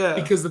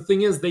 Because the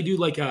thing is, they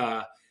do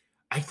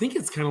I think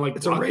it's kind of like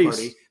it's a race.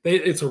 Party.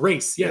 It's a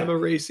race. Yeah, they have a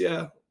race.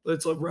 Yeah,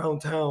 it's around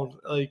town.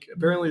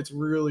 Apparently, it's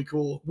really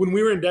cool. When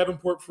we were in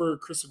Davenport for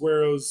Chris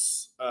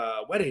Aguero's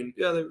wedding,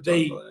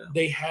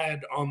 they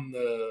had on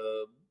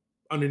the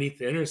underneath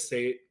the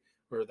interstate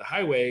or the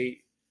highway,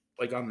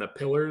 like on the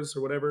pillars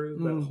or whatever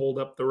that hold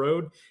up the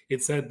road,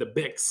 it said the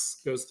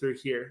Bix goes through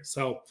here.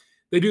 So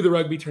they do the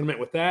rugby tournament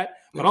with that,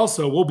 but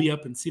also we'll be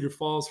up in Cedar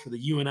Falls for the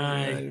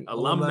UNI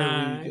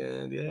alumni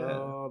weekend. Yeah,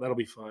 oh, that'll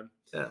be fun.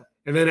 Yeah,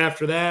 and then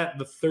after that,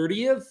 the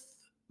 30th.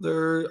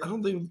 I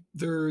don't think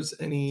there's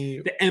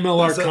any the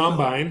MLR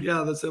Combine.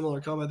 That's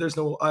MLR Combine. There's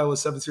no Iowa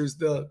 7 series.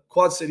 The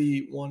Quad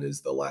City one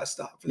is the last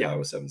stop for the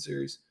Iowa 7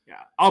 series.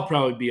 Yeah, I'll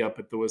probably be up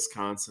at the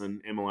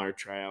Wisconsin MLR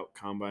tryout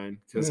combine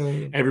because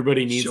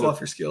everybody needs show off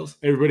your skills.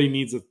 Everybody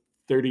needs a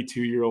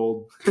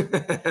 32-year-old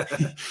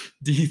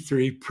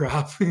D3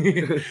 prop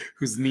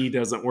whose knee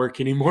doesn't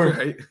work anymore.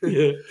 Right.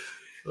 Yeah.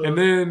 And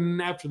then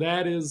after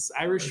that is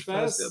Irish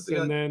Fest,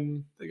 and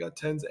then they got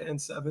 10s and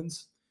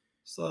 7s.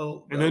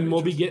 So and then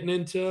we'll be getting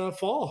into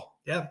fall.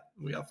 Yeah,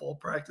 we got fall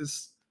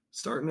practice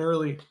starting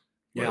early.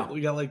 Yeah,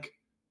 we got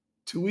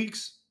 2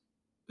 weeks.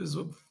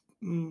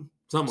 Something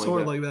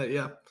like that.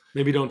 Yeah.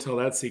 Maybe don't tell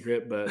that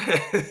secret, but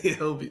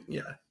it'll be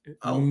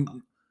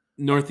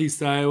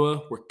Northeast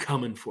Iowa, we're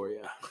coming for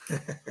you.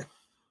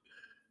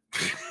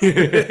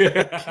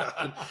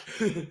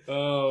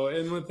 Oh,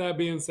 and with that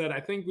being said, I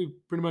think we've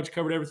pretty much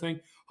covered everything.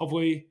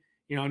 Hopefully,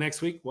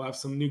 next week we'll have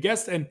some new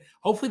guests, and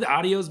hopefully the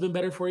audio has been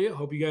better for you.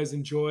 Hope you guys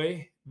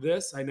enjoy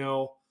this.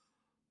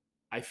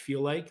 I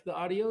feel like the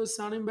audio is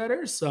sounding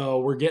better, so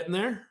we're getting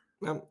there.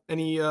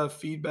 Any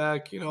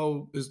feedback,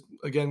 is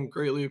again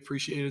greatly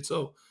appreciated.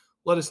 So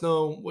let us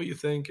know what you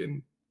think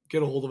and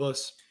get a hold of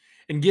us.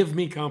 And give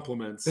me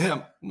compliments.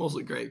 Yeah,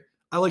 mostly great.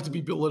 I like to be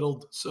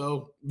belittled,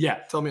 so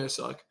tell me I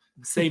suck.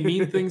 Say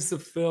mean things to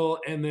Phil,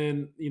 and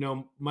then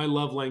my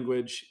love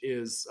language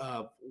is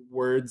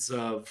words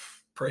of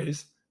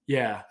praise.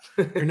 Yeah.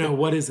 Or no,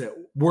 what is it?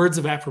 Words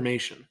of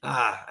affirmation.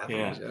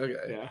 Affirmation. Yeah. Okay.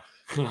 Yeah.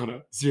 I don't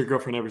know. Does your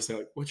girlfriend ever say,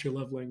 like, what's your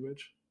love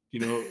language? You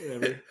know,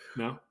 ever?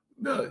 No?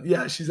 No,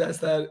 yeah, she's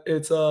asked that.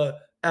 It's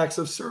acts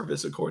of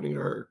service according to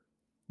her.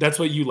 That's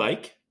what you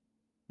like?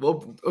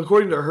 Well,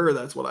 according to her,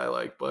 that's what I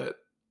like, but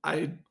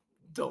I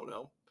don't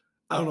know.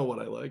 I don't know what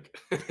I like.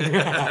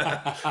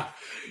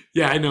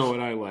 Yeah, I know what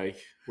I like.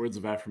 Words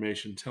of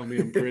affirmation. Tell me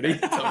I'm pretty.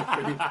 Tell me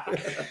I'm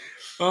pretty.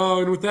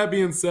 Oh, and with that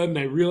being said, and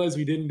I realized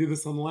we didn't do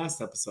this on the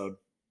last episode.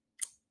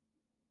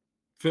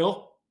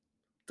 Phil?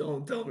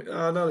 Don't tell me.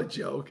 Not a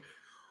joke.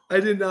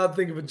 I did not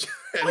think of a joke.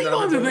 Well, you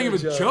don't have to think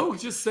of a joke.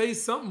 Just say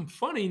something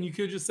funny, and you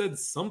could have just said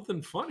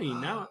something funny.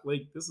 Now,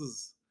 like,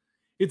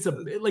 it's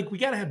like, we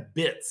got to have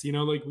bits, you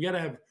know? Like, we got to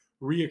have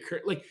reoccur.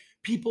 Like,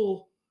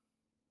 people...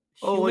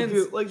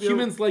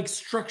 Humans like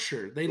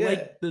structure. They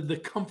like the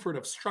comfort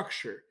of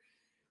structure.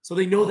 So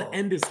they know the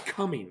end is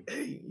coming.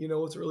 Hey, you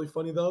know what's really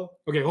funny though?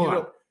 Okay, hold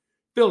on.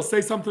 Phil,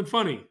 say something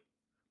funny.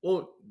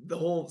 Well, the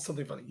whole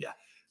something funny, yeah.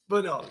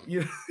 But no,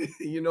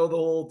 you know the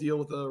whole deal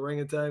with the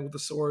orangutan with the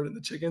sword and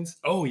the chickens?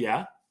 Oh,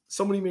 yeah?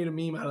 Somebody made a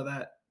meme out of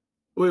that.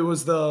 Well, it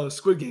was the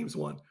Squid Games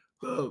one.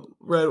 The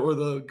red or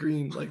the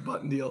green like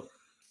button deal.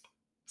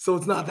 So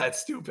it's not that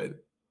stupid.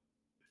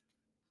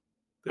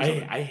 I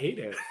hate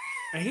it.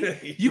 I hate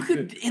it. You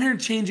could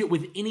interchange it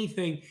with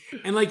anything.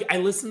 And like, I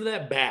listened to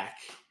that back.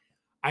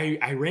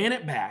 I ran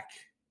it back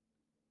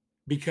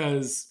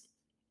because,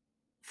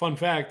 fun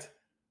fact,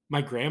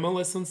 my grandma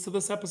listens to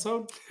this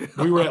episode.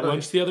 We were at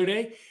lunch the other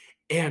day,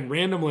 and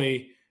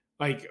randomly,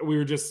 like, we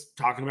were just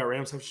talking about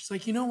random stuff. She's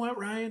like, you know what,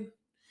 Ryan?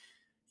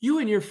 You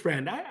and your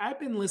friend, I've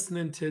been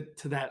listening to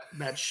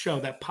that show,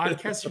 that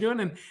podcast you're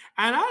doing, and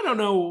I don't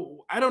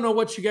know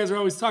what you guys are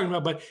always talking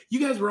about, but you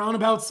guys were on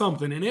about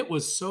something, and it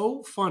was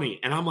so funny.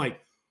 And I'm like,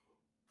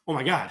 oh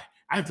my God,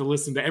 I have to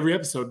listen to every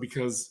episode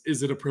because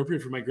is it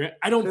appropriate for my grandma?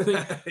 I don't think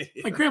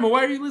my grandma,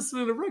 why are you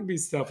listening to rugby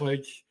stuff?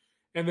 Like,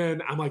 and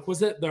then I'm like,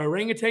 was it the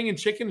orangutan and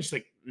chicken? And she's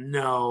like,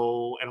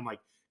 no. And I'm like,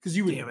 because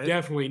you would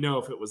definitely know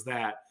if it was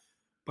that.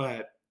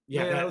 But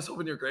yeah, I was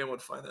hoping your grandma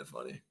would find that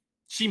funny.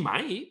 She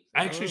might.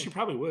 Actually, she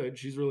probably would.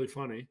 She's really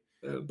funny.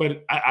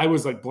 But I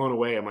was like blown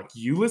away. I'm like,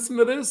 you listen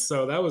to this?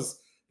 So that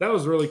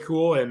was really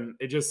cool. And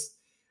it just,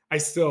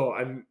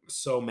 I'm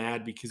so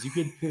mad because you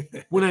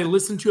could, when I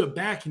listen to it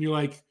back and you're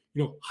like,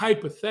 you know,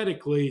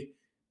 hypothetically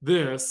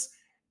this,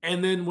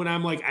 and then when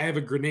I'm like, I have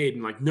a grenade,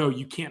 and like, no,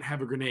 you can't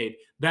have a grenade.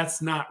 That's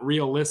not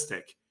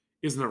realistic.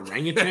 Is an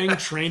orangutan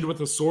trained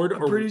with a sword?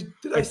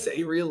 Did I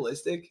say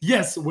realistic?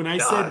 Yes. When I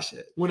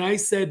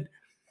said,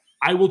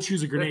 I will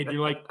choose a grenade, and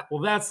you're like,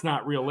 well, that's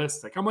not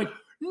realistic. I'm like,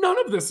 none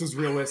of this is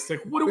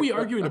realistic. What are we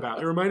arguing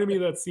about? It reminded me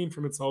of that scene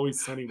from It's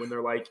Always Sunny when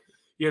they're like,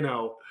 you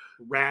know,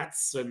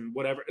 rats and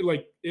whatever.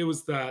 Like, it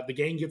was the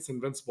gang gets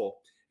invincible,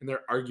 and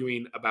they're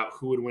arguing about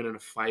who would win in a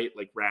fight,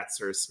 like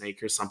rats or a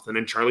snake or something.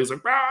 And Charlie's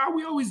like,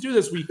 we always do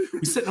this. We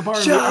sit in a bar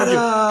and Shut argue.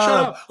 up. Shut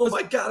up. Oh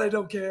my God, I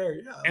don't care.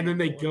 Yeah, and then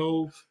they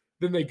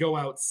go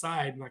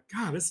outside and like,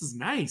 God, this is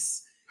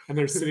nice. And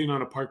they're sitting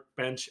on a park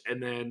bench,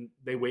 and then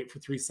they wait for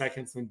 3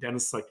 seconds, and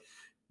Dennis is like,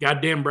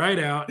 goddamn bright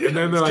out. And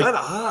then they're like, kind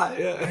of hot.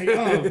 Yeah. Like,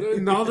 oh,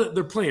 and all that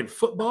they're playing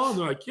football, and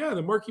they're like, yeah,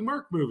 the Marky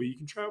Mark movie. You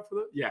can try out for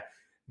that. Yeah.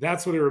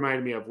 That's what it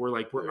reminded me of.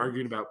 We're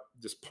arguing about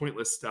just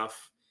pointless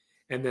stuff.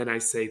 And then I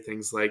say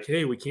things like,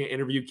 hey, we can't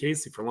interview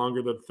Casey for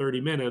longer than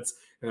 30 minutes.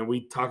 And then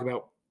we talk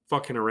about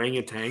fucking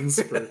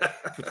orangutans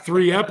for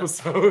 3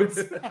 episodes.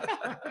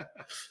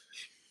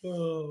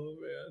 Oh,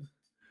 man.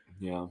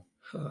 Yeah.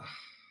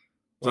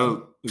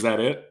 So is that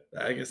it?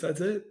 I guess that's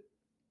it.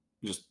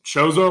 Just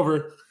show's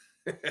over.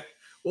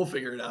 We'll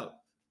figure it out.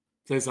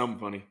 Say something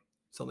funny.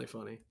 Something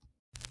funny.